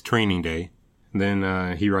writes Training Day,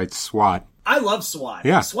 then he writes SWAT, I love SWAT.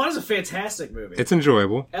 Yeah. SWAT is a fantastic movie. It's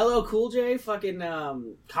enjoyable. LL Cool J, fucking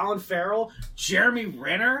Colin Farrell, Jeremy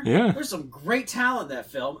Renner. Yeah. There's some great talent in that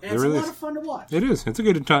film, and There it's really a lot is. of fun to watch. It is. It's a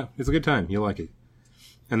good time. It's a good time. You'll like it.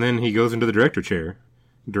 And then he goes into the director chair,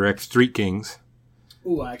 directs Street Kings,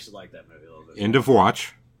 Ooh, I actually like that movie a little bit. End of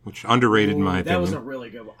Watch, which underrated in my That opinion. was a really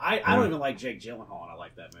good one. I don't even like Jake Gyllenhaal, and I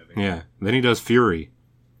like that movie. Yeah. Then he does Fury.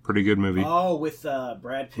 Pretty good movie. Oh, with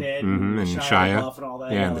Brad Pitt Mhm, and Shia Shia. LaBeouf and all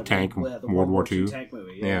that. Yeah, and the tank, the World War II. tank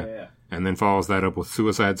movie. Yeah. Yeah. And then follows that up with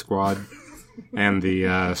Suicide Squad and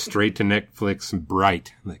the straight to Netflix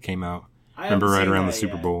Bright that came out. I Remember haven't right seen around that the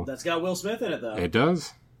Super yet. Bowl. That's got Will Smith in it, though. It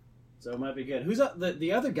does. So it might be good. Who's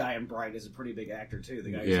the other guy in Bright is a pretty big actor, too. The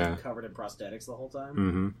guy who's Yeah. like, covered in prosthetics the whole time.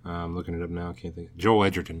 Mm-hmm. I'm looking it up now. I can't think. Joel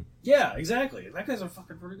Edgerton. Yeah, exactly. That guy's a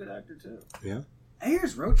fucking pretty good actor, too. Yeah.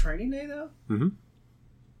 Ayers wrote Training Day, though? Mm-hmm.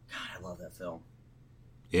 God, I love that film.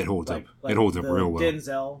 It holds up. It holds up the real well.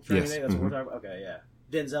 Denzel Training Yes. Day, that's Mhm. what we're talking about? Okay, yeah.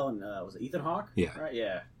 Denzel and, was it Ethan Hawke? Yeah. Right,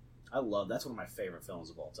 yeah. That's one of my favorite films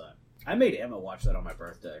of all time. I made Emma watch that on my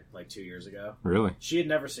birthday, like 2 years ago. Really? She had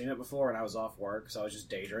never seen it before, and I was off work, so I was just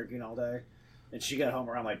day drinking all day. And she got home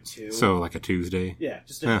around like 2. So, like a Tuesday? Yeah,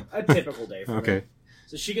 just a typical day for me. Okay.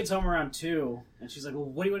 So she gets home around 2, and she's like, well,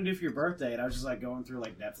 what do you want to do for your birthday? And I was just like going through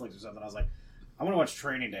like Netflix or something. I was like, I want to watch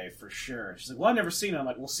Training Day for sure. She's like, well, I've never seen it. I'm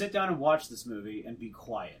like, well, sit down and watch this movie and be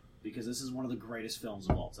quiet, because this is one of the greatest films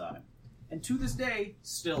of all time. And to this day,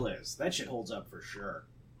 still is. That shit holds up for sure.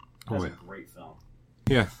 That's Oh, a yeah. great film.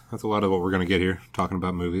 Yeah, that's a lot of what we're going to get here, talking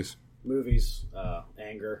about movies. Movies,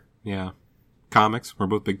 anger. Yeah. Comics. We're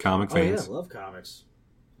both big comic Oh, yeah, fans. I love comics.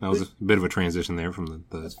 That was a bit of a transition there from the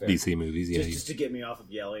That's fair. DC movies. Yeah, Just to get me off of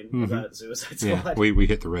yelling Mhm. about Suicide yeah. Squad. We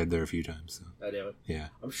hit the red there a few times. So. I do. Yeah,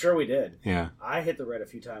 I'm sure we did. yeah. I hit the red a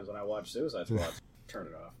few times when I watched Suicide Squad. Turn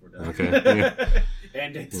it off. We're done. Okay. Yeah.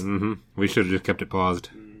 And it's... Mm-hmm. We should have just kept it paused.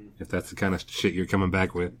 If that's the kind of shit you're coming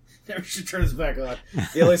back with. We should turn this back on.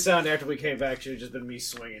 The only sound after we came back should have just been me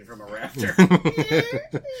swinging from a rafter.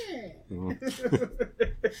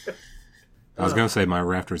 I was going to say my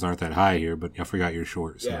rafters aren't that high here, but I forgot you're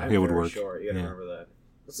short, so Yeah, I'm it would very work. short. You gotta Yeah. remember that.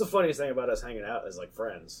 That's the funniest thing about us hanging out as like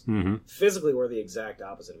friends. Mm-hmm. Physically, we're the exact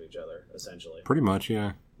opposite of each other, essentially. Pretty much,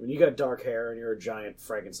 yeah. When you got dark hair and you're a giant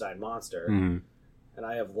Frankenstein monster, Mm-hmm. and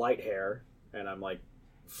I have light hair and I'm like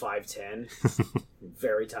 5'10",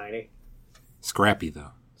 very tiny. Scrappy,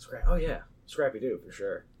 though. Oh yeah, Scrappy Doo for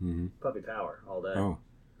sure. Mm-hmm. Puppy power all day. Oh,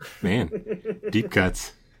 man. Deep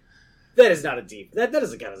cuts. That is not a deep. That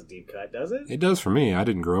doesn't count as a deep cut, does it? It does for me. I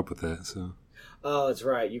didn't grow up with that, so. Oh, that's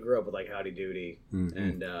right. You grew up with like Howdy Doody Mhm.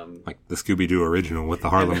 and Like the Scooby-Doo original with the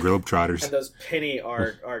Harlem Globetrotters. and those penny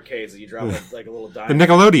arcades that you drop like a little dime. The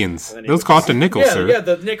Nickelodeons. And then Those you- cost a nickel, yeah, sir. Yeah,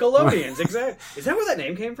 the Nickelodeons, exactly. Is that where that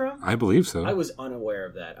name came from? I believe so. I was unaware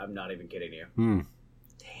of that. I'm not even kidding you. Hmm.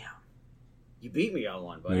 Damn. You beat me on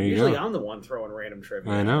one, but There you usually go. I'm the one throwing random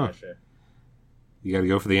trivia. I know. at you. You got to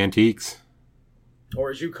go for the antiques. Or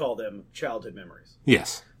as you call them, childhood memories.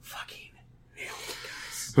 Yes. Fucking nailed it,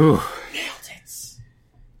 guys. Ooh, Nailed it.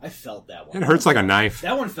 I felt that one. it hurts like a knife.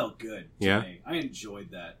 That one felt good to Yeah. me. I enjoyed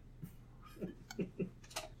that.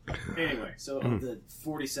 Anyway, so the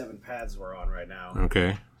 47 paths we're on right now.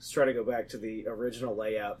 Okay. Let's try to go back to the original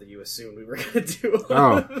layout that you assumed we were going to do.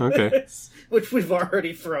 Oh, okay. this, which we've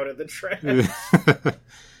already thrown in the trash.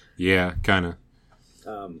 Yeah, kind of.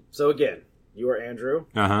 So again, you are Andrew.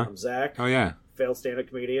 Uh-huh. I'm Zach. Oh, yeah. Failed stand-up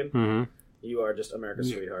comedian. Mm-hmm. You are just America's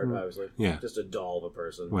sweetheart, obviously. Yeah. Just a doll of a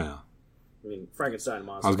person. Well, I mean, Frankenstein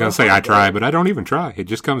monster. I was going to say I try, but I don't even try. It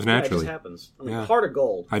just comes Yeah, it naturally. just happens. I mean, Yeah. heart of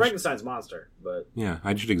gold. I Frankenstein's monster, but Yeah,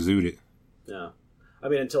 I just exude it no. I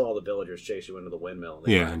mean, until all the villagers chase you into the windmill. And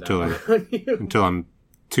they Yeah, burn until down on you. until I'm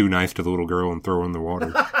too nice to the little girl and throw her in the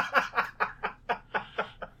water.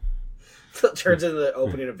 It turns into the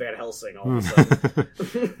opening of Van Helsing all of a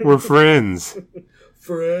sudden. We're friends.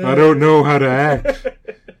 Friend. I don't know how to act.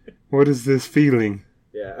 What is this feeling?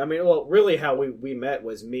 Yeah, I mean, well, really how we met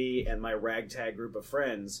was me and my ragtag group of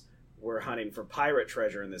friends were hunting for pirate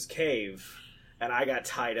treasure in this cave, and I got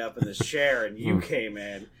tied up in this chair, and you came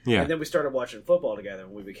in, Yeah. and then we started watching football together,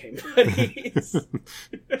 and we became buddies.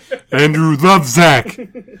 Andrew loves Zach.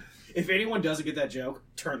 If anyone doesn't get that joke,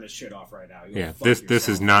 turn this shit off right now. You'll Yeah, fuck this yourself.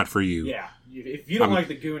 is not for you. Yeah, if you don't I'm- like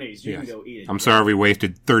the Goonies, you Yes. can go eat it. I'm sorry we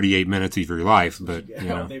wasted 38 minutes of your life, but, Yeah, you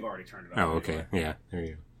know. they've already turned it off. Oh, okay. anyway. Yeah, there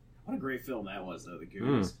you What a great film that was, though, the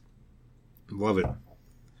Goonies. go. Love it.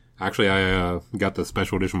 Actually, I got the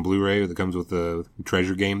special edition Blu-ray that comes with the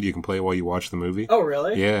treasure game that you can play while you watch the movie. Oh,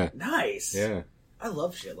 really? Yeah. Nice. Yeah. I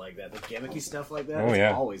love shit like that. The gimmicky stuff like that. Oh, It's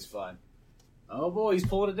yeah. always fun. Oh, boy, he's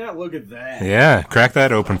pulling it down. Look at that. Yeah, crack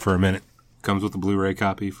that open for a minute. Comes with the Blu-ray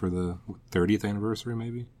copy for the 30th anniversary,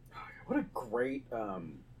 maybe. What a great,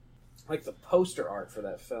 like the poster art for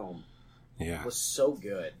that film Yeah. was so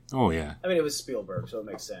good. Oh, yeah. I mean, it was Spielberg, so it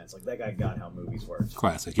makes sense. Like, that guy got how movies work.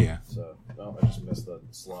 Classic, yeah. So, oh, I just missed the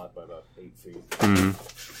slot by about 8 feet. Mm-hmm.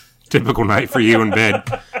 Typical night for you in bed.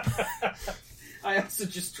 I also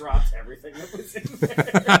just dropped everything that was in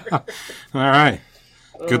there. All right.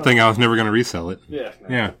 Good thing I was never going to resell it. Yeah. No.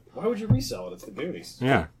 Yeah. Why would you resell it? It's the Goonies.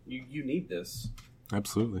 Yeah. You need this.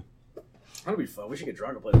 Absolutely. That'll be fun. We should get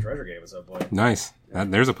drunk and play the treasure game at some point. Nice.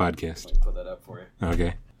 There's a podcast. I'll put that up for you.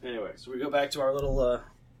 Okay. Anyway, so we go back to our little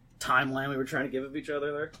timeline we were trying to give of each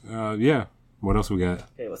other there. Yeah. What else we got?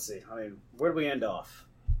 Okay, let's see. I mean, where did we end off?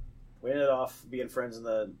 We ended off being friends in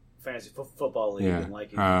the fantasy football league and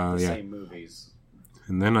liking the same movies.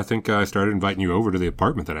 And then I think I started inviting you over to the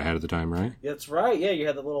apartment that I had at the time, right? That's right. Yeah, you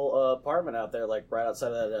had the little apartment out there, like right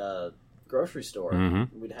outside of that grocery store.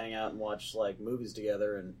 Mm-hmm. We'd hang out and watch like movies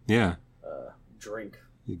together and drink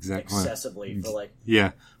excessively for like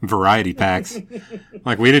variety packs.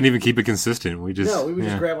 Like we didn't even keep it consistent. We would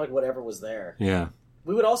just grab like whatever was there. Yeah.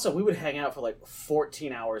 We would hang out for like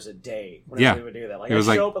 14 hours a day whenever we would do that. Like I'd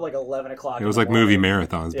show up at like 11 o'clock. It was like movie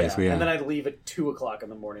marathons, basically. Yeah. And then I'd leave at 2 o'clock in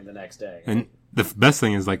the morning the next day. And the best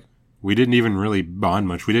thing is like we didn't even really bond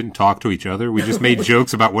much. We didn't talk to each other. We just made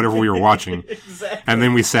jokes about whatever we were watching. Exactly. And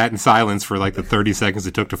then we sat in silence for like the 30 seconds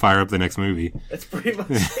it took to fire up the next movie. That's pretty much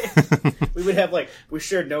it. We would have like, we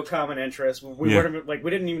shared no common interests. We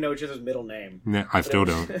didn't even know each other's middle name. Yeah, I still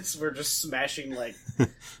don't. We're just smashing like,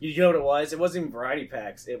 you know what it was? It wasn't even variety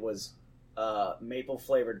packs. It was maple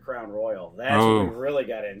flavored Crown Royal. That's what we really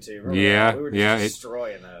got into. Remember that? We were just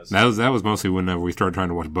destroying those. That was mostly whenever we started trying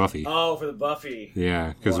to watch Buffy. Oh, for the Buffy.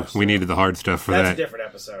 Yeah, because we needed the hard stuff for that. That's a different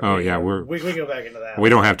episode. Oh, we can go back into that. We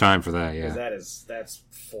don't have time for that, yeah. That's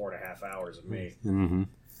 4.5 hours of me. Mm-hmm.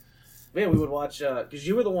 Man, we would watch, because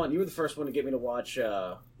you were the first one to get me to watch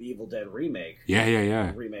the Evil Dead remake.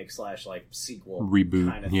 Yeah. Remake / like sequel. Reboot,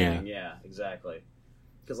 kind of thing. Yeah, exactly.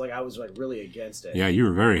 Because like I was like really against it. Yeah, you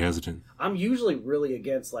were very hesitant. I'm usually really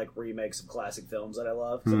against like remakes of classic films that I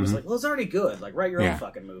love. So I'm just like, well, it's already good. Like write your own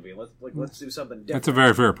fucking movie. Let's do something different. That's a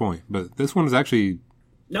very fair point. But this one is actually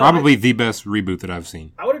probably the best reboot that I've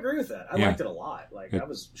seen. I would agree with that. I liked it a lot. Like I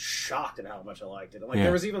was shocked at how much I liked it. Like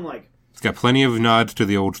there was even like it's got plenty of nods to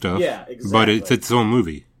the old stuff. Yeah, exactly. But it's its own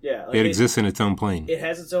movie. Yeah, like it exists in its own plane. It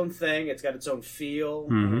has its own thing. It's got its own feel.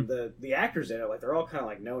 Mm-hmm. The actors in it, like they're all kind of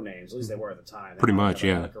like no names. At least they were at the time. Pretty much,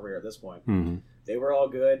 yeah. A career at this point. Mm-hmm. They were all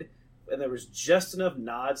good, and there was just enough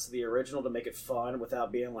nods to the original to make it fun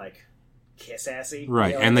without being like kiss-assy.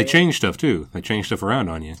 Right, you know and they changed stuff too. They changed stuff around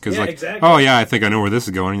on you because exactly. Oh yeah, I think I know where this is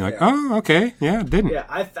going. And you're like, oh okay, yeah, it didn't. Yeah,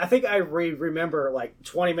 I think I remember like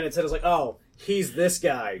 20 minutes in, I was like, oh, he's this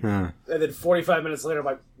guy. And then 45 minutes later, I'm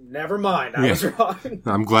like, never mind, I was wrong.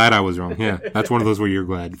 I'm glad I was wrong. Yeah, that's one of those where you're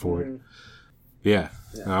glad for it. Yeah.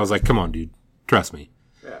 I was like, come on, dude, trust me.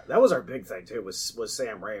 Yeah, that was our big thing too. Was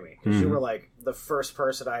Sam Raimi, because you were like the first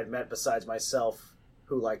person I had met besides myself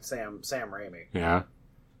who liked Sam Raimi. Yeah.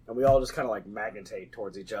 And we all just kind of like magnetate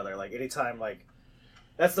towards each other. Like anytime, like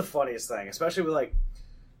that's the funniest thing, especially with like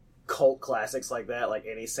cult classics like that, like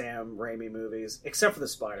any Sam Raimi movies, except for the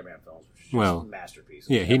Spider-Man films, which are just masterpieces.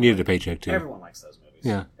 Yeah, he needed a paycheck too. Everyone likes those movies.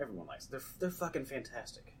 Yeah, everyone likes them. They're fucking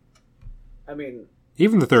fantastic. I mean,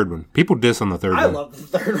 even the third one. People diss on the third one. I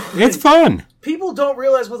love the third one. It's fun. People don't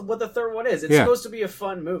realize what the third one is. It's supposed to be a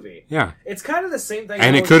fun movie. Yeah. It's kind of the same thing.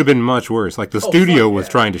 And it could have been much worse. Like, the studio was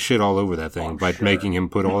trying to shit all over that thing by making him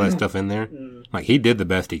put all that stuff in there. Like, he did the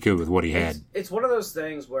best he could with what he had. It's one of those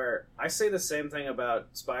things where I say the same thing about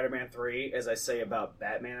Spider-Man 3 as I say about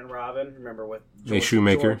Batman and Robin. Remember with George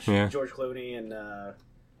Clooney and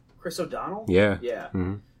Chris O'Donnell? Yeah. Yeah.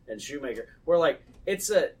 Mm-hmm. And Shoemaker. Where, like, it's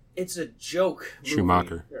a joke movie.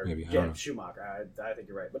 Schumacher, maybe. Schumacher. I think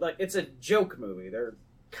you're right. But, like, it's a joke movie. They're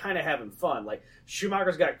kind of having fun. Like,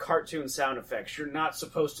 Schumacher's got cartoon sound effects. You're not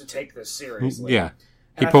supposed to take this seriously. Yeah.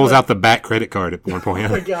 He pulls out the back credit card at one point. Oh,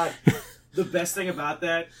 my God. The best thing about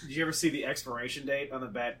that, did you ever see the expiration date on the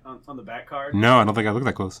back card? No, I don't think I looked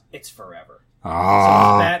that close. It's forever. Oh,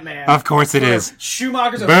 so Batman. Of course it is.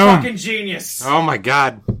 Schumacher's a fucking genius. Oh, my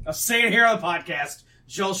God. I'll say it here on the podcast.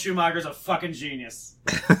 Joel Schumacher's a fucking genius.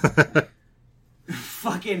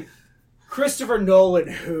 Fucking Christopher Nolan,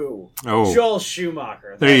 who? Oh. Joel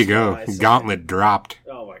Schumacher. There you go. Gauntlet dropped.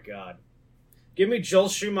 Oh, my God. Give me Joel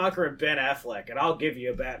Schumacher and Ben Affleck, and I'll give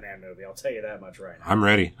you a Batman movie. I'll tell you that much right now. I'm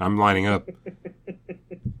ready. I'm lining up.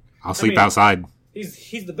 I'll sleep outside.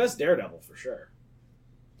 He's the best Daredevil, for sure.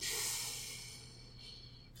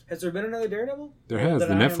 Has there been another Daredevil? There has. The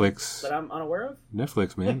Netflix. That I'm unaware of?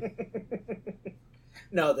 Netflix, man.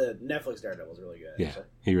 No, the Netflix Daredevil is really good. Yeah,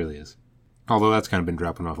 he really is. Although that's kind of been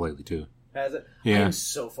dropping off lately, too. Has it? Yeah. I'm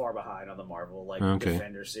so far behind on the Marvel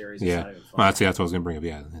Defender series. It's Yeah. not even fun. Well, that's what I was going to bring up.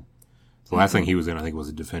 Yeah. The last thing he was in, I think, was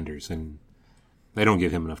the Defenders, and they don't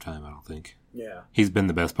give him enough time, I don't think. Yeah. He's been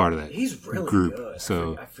the best part of that He's really group. good.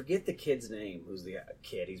 So I forget the kid's name. Who's the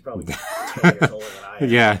kid? He's probably 10 years older than I am.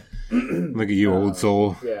 yeah. Look at you, old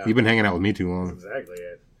soul. Yeah. You've been hanging out with me too That's long. exactly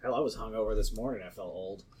it. Hell, I was hungover this morning. I felt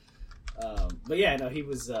old. But yeah, no, he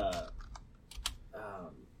was. God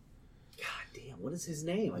damn, what is his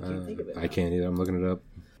name? I can't think of it. I now. can't either. I'm looking it up.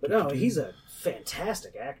 But no, he's a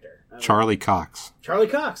fantastic actor. Charlie Cox. Charlie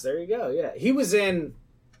Cox. There you go. Yeah, he was in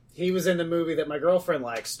the movie that my girlfriend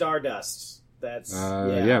likes, Stardust. That's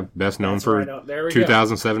best known That's where I for know- there we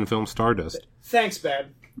 2007 film Stardust. Thanks,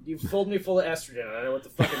 Ben. You filled me full of estrogen, and I know what the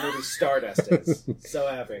fucking movie Stardust is. So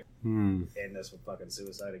happy. End this with fucking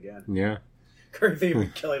suicide again. Yeah. Currently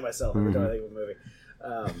even killing myself every time I think of a movie.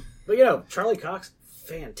 But Charlie Cox,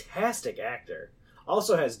 fantastic actor.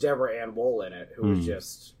 Also has Deborah Ann Woll in it, who is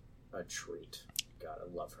just a treat. God,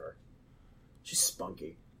 I love her. She's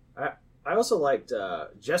spunky. I also liked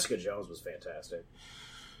Jessica Jones was fantastic.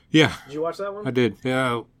 Yeah, Did you watch that one? I did.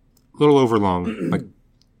 Yeah, a little over long. Like a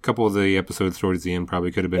couple of the episodes towards the end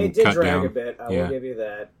probably could have been It did cut drag down. a bit. I will give you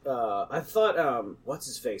that. I thought, what's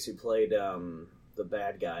his face, who played the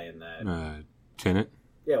bad guy in that? Tenet.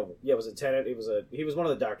 Yeah, was it Tennant? He was one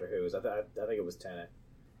of the Doctor Who's. I think it was Tennant.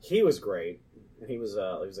 He was great, and he was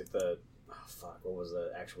like the what was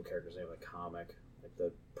the actual character's name of the comic? Like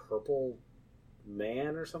the Purple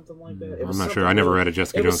Man or something like that. I'm not sure. I never read a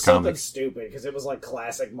Jessica Jones something comic. stupid because it was like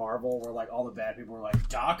classic Marvel, where like all the bad people were like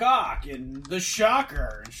Doc Ock and the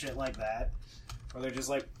Shocker and shit like that, where they're just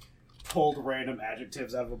like pulled random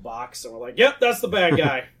adjectives out of a box and we're like, "Yep, that's the bad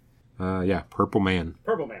guy." Yeah, Purple Man.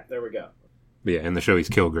 Purple Man. There we go. But yeah, in the show he's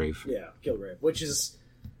Kilgrave. Yeah, Kilgrave, which is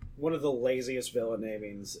one of the laziest villain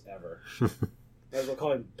namings ever. As we'll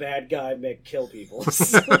call him Bad Guy Make Kill People.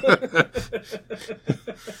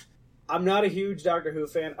 I'm not a huge Doctor Who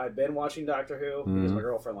fan. I've been watching Doctor Who because my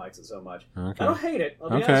girlfriend likes it so much. Okay. I don't hate it. I'll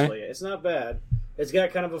be honest with you. It's not bad. It's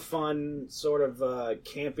got kind of a fun, sort of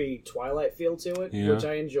campy Twilight feel to it, Yeah. which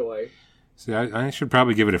I enjoy. See, I should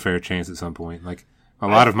probably give it a fair chance at some point. Like a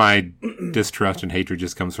lot of my distrust and hatred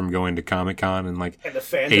just comes from going to Comic-Con and like And the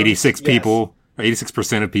fandom, 86 yes. people,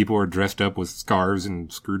 86% of people are dressed up with scarves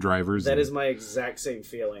and screwdrivers. That and, is my exact same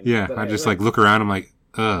feeling. yeah. But I just like look around. I'm like,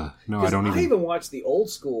 no, I don't I even. even watched the old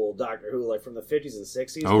school Doctor Who, like from the 50s and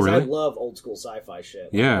 60s. Oh, really? I love old school sci-fi shit.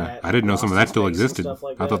 Like Yeah, that, I didn't know some of that Lost in still Space and existed. stuff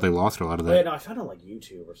like I thought that. they lost a lot of Oh, yeah, that. no, I found it on like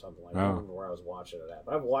YouTube or something. Like, I Oh. don't remember where I was watching it at,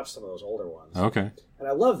 but I've watched some of those older ones. Okay. And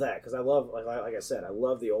I love that because I love, like I said, I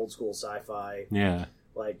love the old school sci-fi, Yeah.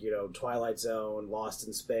 like Twilight Zone, Lost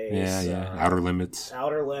in Space, Yeah. Outer Limits.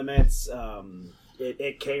 Outer Limits.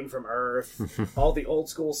 It Came from Earth. All the old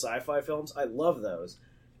school sci-fi films, I love those.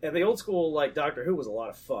 And the old school like Doctor Who was a lot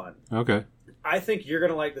of fun. Okay. I think you're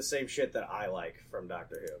gonna like the same shit that I like from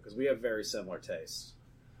Doctor Who because we have very similar tastes.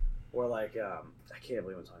 Or like, I can't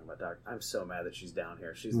believe I'm talking about Doctor. I'm so mad that she's down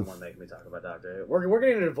here. She's the one making me talk about Doctor Who. We're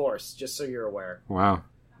getting a divorce, just so you're aware. Wow.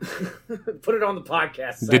 Put it on the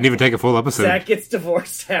podcast. Zach. Didn't even take a full episode. Zach gets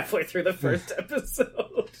divorced halfway through the first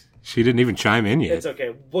episode. She didn't even chime in yet. It's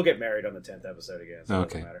okay. We'll get married on the 10th episode again. So it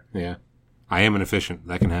Okay. doesn't matter. Yeah. I am an efficient.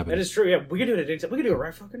 That can happen. That is true. Yeah, we can do it at any time. We can do it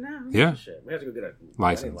right fucking now. Yeah. Shit. We have to go get a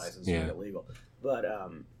License. license Yeah. to get legal. But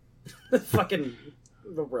fucking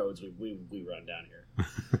the roads we run down here.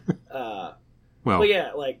 Well, But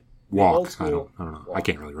yeah, like the walk. old I school- don't know. I walk.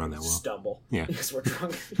 can't really run that well. Stumble. Yeah. Because we're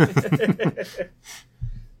drunk.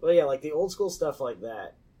 Well, yeah, like the old school stuff like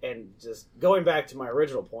that, and just going back to my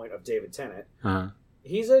original point of David Tennant, Uh-huh.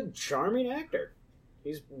 he's a charming actor.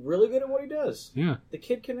 He's really good at what he does. Yeah. The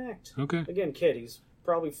kid can act. Okay. Again, kid, he's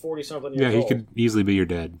probably 40-something years Yeah, he old. could easily be your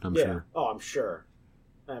dad, I'm yeah. sure. Oh, I'm sure.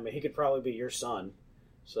 I mean, he could probably be your son.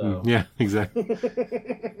 So Yeah, exactly.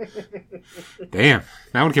 Damn.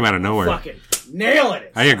 That one came out of nowhere. fucking nailing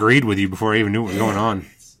it. I agreed with you before I even knew what was going on.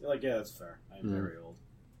 Like, yeah, that's fair. I'm very old.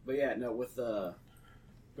 But yeah, no, with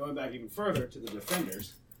going back even further to the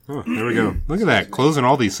Defenders. Oh, there we go. Look at that. Closing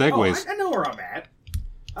all these segues. Oh, I know where I'm at.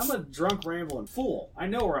 I'm a drunk, rambling fool. I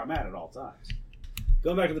know where I'm at all times.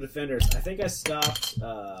 Going back to the Defenders, I think I stopped.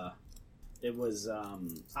 It was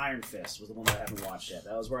Iron Fist was the one that I haven't watched yet.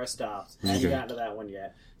 That was where I stopped. I haven't Okay. gotten to that one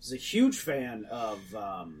yet. I was a huge fan of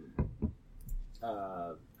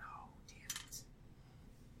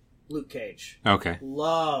Luke Cage. Okay.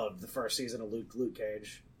 Loved the first season of Luke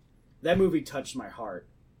Cage. That movie touched my heart,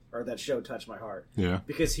 or that show touched my heart, Yeah.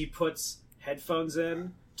 because he puts headphones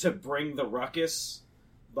in to Bring the Ruckus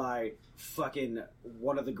by fucking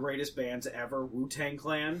one of the greatest bands ever, Wu-Tang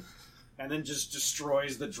Clan. and then just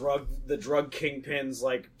destroys the drug kingpin's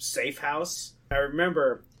like safe house. I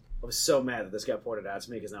remember I was so mad that this got pointed out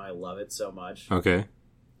to me because now I love it so much. Okay.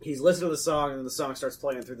 He's listening to the song, and then the song starts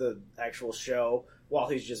playing through the actual show while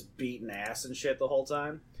he's just beating ass and shit the whole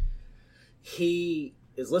time. He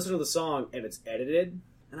is listening to the song, and it's edited.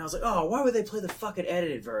 And I was like, oh, why would they play the fucking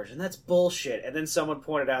edited version? That's bullshit. And then someone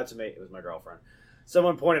pointed out to me, it was my girlfriend,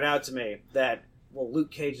 someone pointed out to me that, well,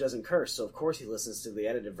 Luke Cage doesn't curse, so of course he listens to the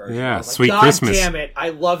edited version. Yeah, like, Sweet God Christmas. Damn it, I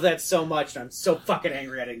love that so much, and I'm so fucking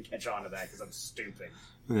angry I didn't catch on to that because I'm stupid.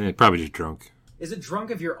 Probably just drunk. Is it drunk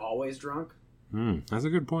if you're always drunk? That's a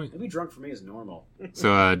good point. Maybe drunk for me is normal.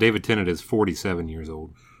 So David Tennant is 47 years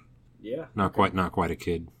old. Yeah. Not quite a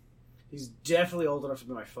kid. He's definitely old enough to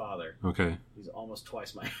be my father. Okay. He's almost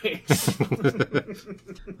twice my age.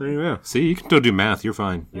 There you go. See, you can still do math. You're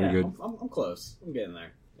fine. You're good. I'm close. I'm getting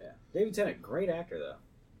there. Yeah. David Tennant, great actor, though.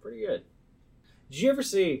 Pretty good. Did you ever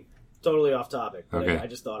see, totally off topic, but Okay. I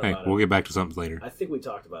just thought Hey, about we'll it. get back to something later. I think we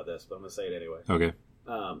talked about this, but I'm going to say it anyway. Okay.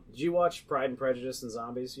 Did you watch Pride and Prejudice and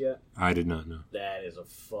Zombies yet? I did not know. That is a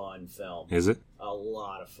fun film. Is it? A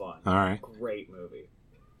lot of fun. All right. Great movie.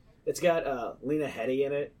 It's got Lena Headey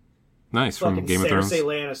in it. Nice. From Fucking Game of Thrones. Cersei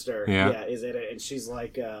Lannister, Yeah. is in it, and she's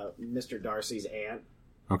like Mr. Darcy's aunt.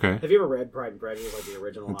 Okay. Have you ever read Pride and Prejudice, like the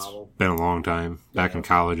original It's novel? been a long time. Back in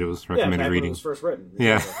college, it was Yeah, recommended back when it reading. was first written.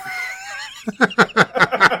 Yeah.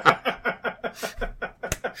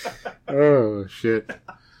 Oh shit.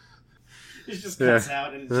 It just cuts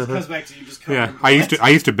out and it just comes back to you. Just Yeah, I used to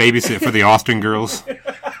babysit for the Austin girls.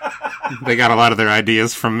 They got a lot of their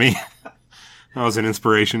ideas from me. I was an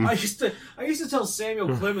inspiration. I used to tell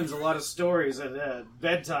Samuel Clemens a lot of stories at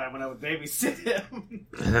bedtime when I would babysit him.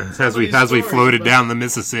 as we floated down the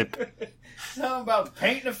Mississippi. Tell him about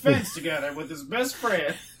painting a fence together with his best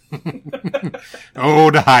friend.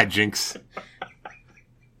 Oh, the hijinks.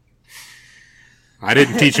 I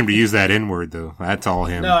didn't teach him to use that N-word, though. That's all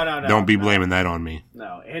him. No. Don't be blaming that on me.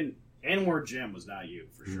 No, and N-word Jim was not you,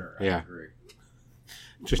 for sure. I Yeah. agree.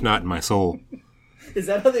 Just not in my soul. Is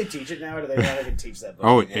that how they teach it now, or do they not even teach that book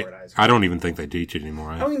Oh, anymore in high school? I don't even think they teach it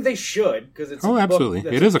anymore. I mean, they should, because it's Oh, a absolutely.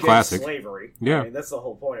 book It is a against classic. slavery. Yeah. I mean, that's the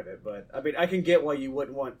whole point of it. But I mean, I can get why you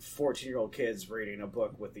wouldn't want 14-year-old kids reading a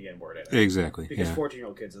book with the N-word in it. Exactly. Because Yeah.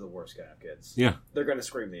 14-year-old kids are the worst kind of kids. Yeah. They're going to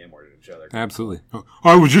scream the N-word at each other. Absolutely. Oh,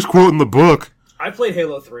 I was just quoting the book. I played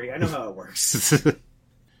Halo 3. I know how it works.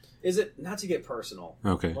 Is it, not to get personal,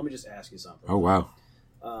 Okay. let me just ask you something. Oh, wow.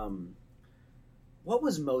 What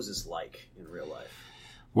was Moses like in real life?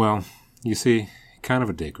 Well, you see, kind of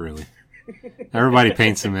a dick, really. Everybody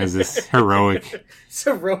paints him as this heroic. It's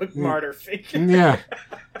a heroic martyr figure. Yeah.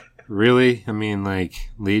 Really? I mean, like,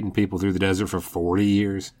 leading people through the desert for 40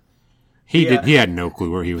 years? He had no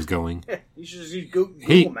clue where he was going. You should just use Google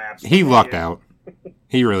He Maps. lucked out.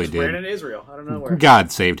 He really Ran did. in Israel. I don't know where.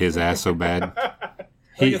 God saved his ass so bad. I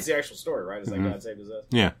think it's the actual story, right? Is that God saved his ass?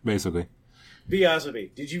 Yeah, basically. Be honest with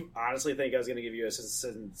me. Did you honestly think I was going to give you a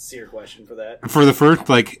sincere question for that? For the first,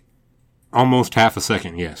 like, almost half a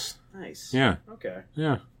second, yes. Nice. Yeah. Okay.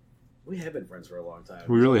 Yeah. We have been friends for a long time.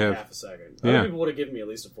 We really have. Half a second. Yeah. Other people would have given me at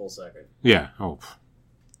least a full second. Yeah. Oh,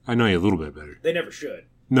 I know you a little bit better. They never should.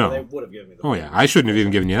 No. They would have given me the Oh, yeah. I shouldn't have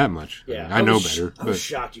even given you that much. Yeah. I know was better. I was But,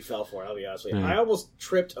 shocked you fell for it, I'll be honest with you. Yeah. I almost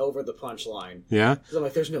tripped over the punchline. yeah? Because I'm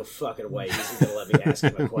like, there's no fucking way he's going to let me ask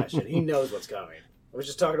him a question. He knows what's coming. I was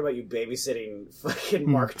just talking about you babysitting fucking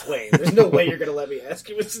Mark Twain. There's no way you're going to let me ask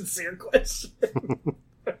you a sincere question.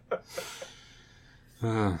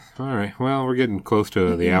 All right. Well, we're getting close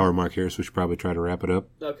to the hour mark here, so we should probably try to wrap it up.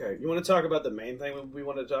 Okay. You want to talk about the main thing we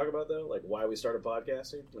wanted to talk about, though? Like, why we started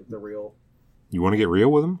podcasting? Like, the real... You want to get real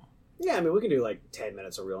with them? Yeah, I mean, we can do, like, 10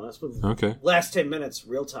 minutes of realness. But Okay. last 10 minutes,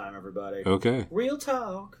 real time, everybody. Okay. Real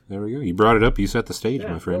talk. There we go. You brought it up. You set the stage, Yeah,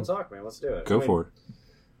 my real friend. talk, man. Let's do it. Go for it.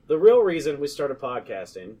 The real reason we started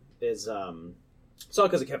podcasting is, it's all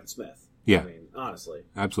because of Kevin Smith. Yeah. I mean, honestly.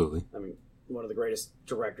 Absolutely. I mean, one of the greatest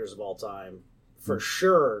directors of all time. For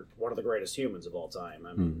sure, one of the greatest humans of all time.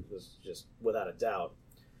 I mean, this is just without a doubt.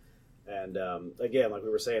 And, again, like we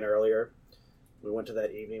were saying earlier, we went to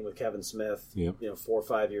that evening with Kevin Smith, Yep. 4 or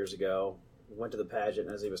 5 years ago. We went to the pageant,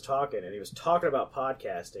 and as he was talking about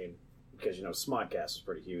podcasting, because, Smodcast is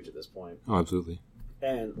pretty huge at this point. Oh, absolutely.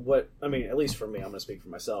 And at least for me, I'm going to speak for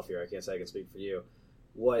myself here. I can't say I can speak for you.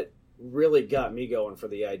 What really got me going for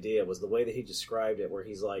the idea was the way that he described it, where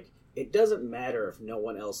he's like, it doesn't matter if no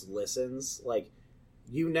one else listens. Like,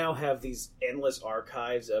 you now have these endless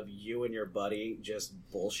archives of you and your buddy just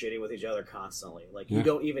bullshitting with each other constantly. Like, you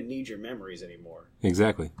don't even need your memories anymore.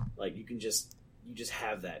 Exactly. Like, you just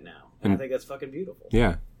have that now. And I think that's fucking beautiful.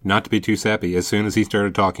 Yeah. Not to be too sappy. As soon as he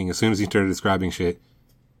started talking, as soon as he started describing shit,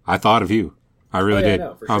 I thought of you. I really did.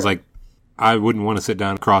 No, for I was sure. like, I wouldn't want to sit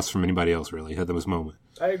down across from anybody else, really, at this moment.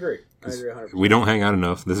 I agree 100%. We don't hang out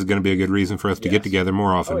enough. This is going to be a good reason for us to get together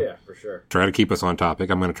more often. Oh, yeah, for sure. Try to keep us on topic.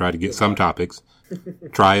 I'm going to try to get some topics.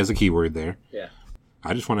 Try is a keyword there. Yeah.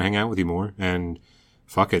 I just want to hang out with you more, and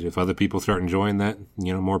fuck it. If other people start enjoying that,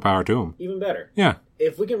 more power to them. Even better. Yeah.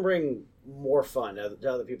 If we can bring more fun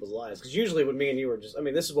to other people's lives, because usually when me and you were just,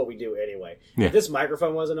 this is what we do anyway. Yeah. If this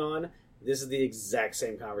microphone wasn't on, this is the exact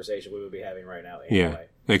same conversation we would be having right now anyway.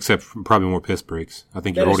 Yeah. Except probably more piss breaks. I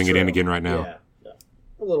think That you're is holding it in true. again right now. Yeah.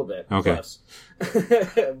 A little bit. Okay. Close.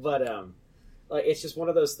 But, it's just one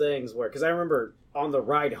of those things where, because I remember on the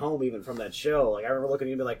ride home even from that show, I remember looking at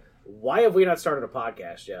you and be like, why have we not started a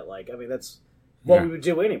podcast yet? That's what we would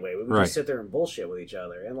do anyway. We would just sit there and bullshit with each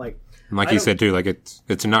other. And And like you said too,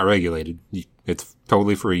 it's not regulated. It's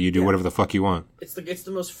totally free. You do whatever the fuck you want. It's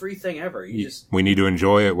the most free thing ever. We need to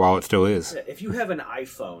enjoy it while it still is. If you have an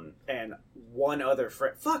iPhone and one other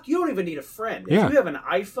friend, you don't even need a friend. If Yeah. you have an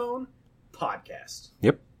iPhone, podcast.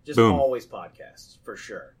 Yep. Just Boom. always podcast, for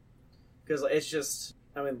sure. Because it's just,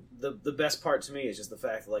 the best part to me is just the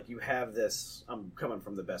fact that, you have this, I'm coming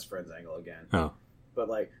from the best friends angle again. Oh. But,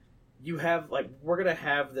 you have, we're going to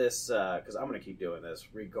have this, because I'm going to keep doing this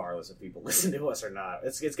regardless if people listen to us or not.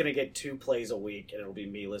 It's going to get 2 plays a week, and it'll be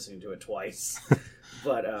me listening to it twice.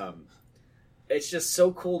 But it's just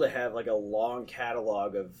so cool to have, a long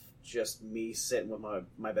catalog of just me sitting with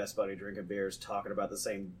my best buddy drinking beers, talking about the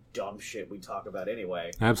same dumb shit we talk about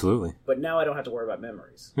anyway. Absolutely. But now I don't have to worry about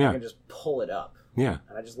memories. Yeah. I can just pull it up. Yeah.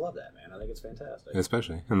 And I just love that, man. I think it's fantastic.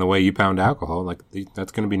 Especially. And the way you pound alcohol,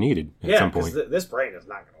 that's going to be needed at some point. Yeah, this brain is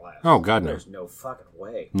not going to last. Oh, God, no. There's no fucking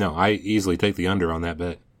way. No, I easily take the under on that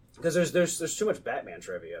bet. Because there's too much Batman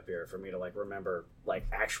trivia up here for me to, remember,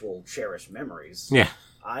 actual cherished memories. Yeah.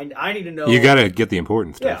 I need to know... You got to get the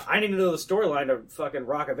important stuff. Yeah, I need to know the storyline of fucking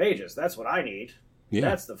Rock of Ages. That's what I need. Yeah.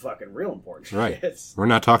 That's the fucking real important shit. Right. We're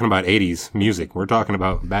not talking about 80s music. We're talking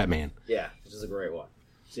about Batman. Yeah, which is a great one.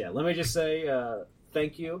 So, yeah, let me just say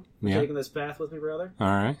thank you for taking this path with me, brother. All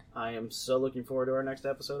right. I am so looking forward to our next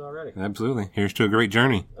episode already. Absolutely. Here's to a great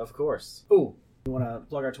journey. Of course. Ooh, you want to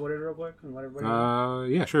plug our Twitter real quick and let everybody know?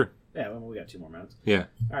 Yeah, sure. Yeah, well, we got 2 more minutes. Yeah.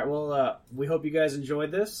 All right, well, we hope you guys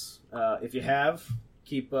enjoyed this. If you have,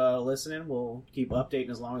 keep listening. We'll keep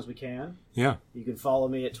updating as long as we can. Yeah. You can follow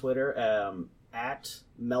me at Twitter at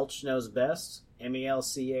Melch Knows Best,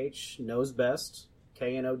 MELCH Knows Best,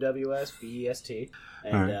 KNOWSBEST.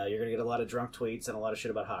 And right. you're going to get a lot of drunk tweets and a lot of shit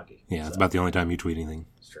about hockey. Yeah, it's about the only time you tweet anything.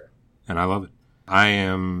 It's true. And I love it. I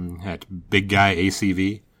am at Big Guy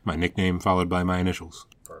ACV, my nickname followed by my initials.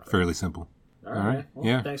 Perfect. Fairly simple. All right. Well,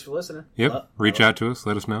 yeah. Thanks for listening. Yep. Reach out to us.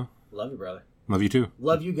 Let us know. Love you, brother. Love you too.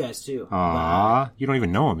 Love you guys too. Aw. Bye. You don't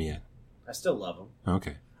even know him yet. I still love them.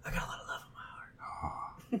 Okay. I got a lot of love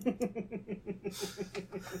in my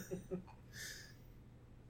heart.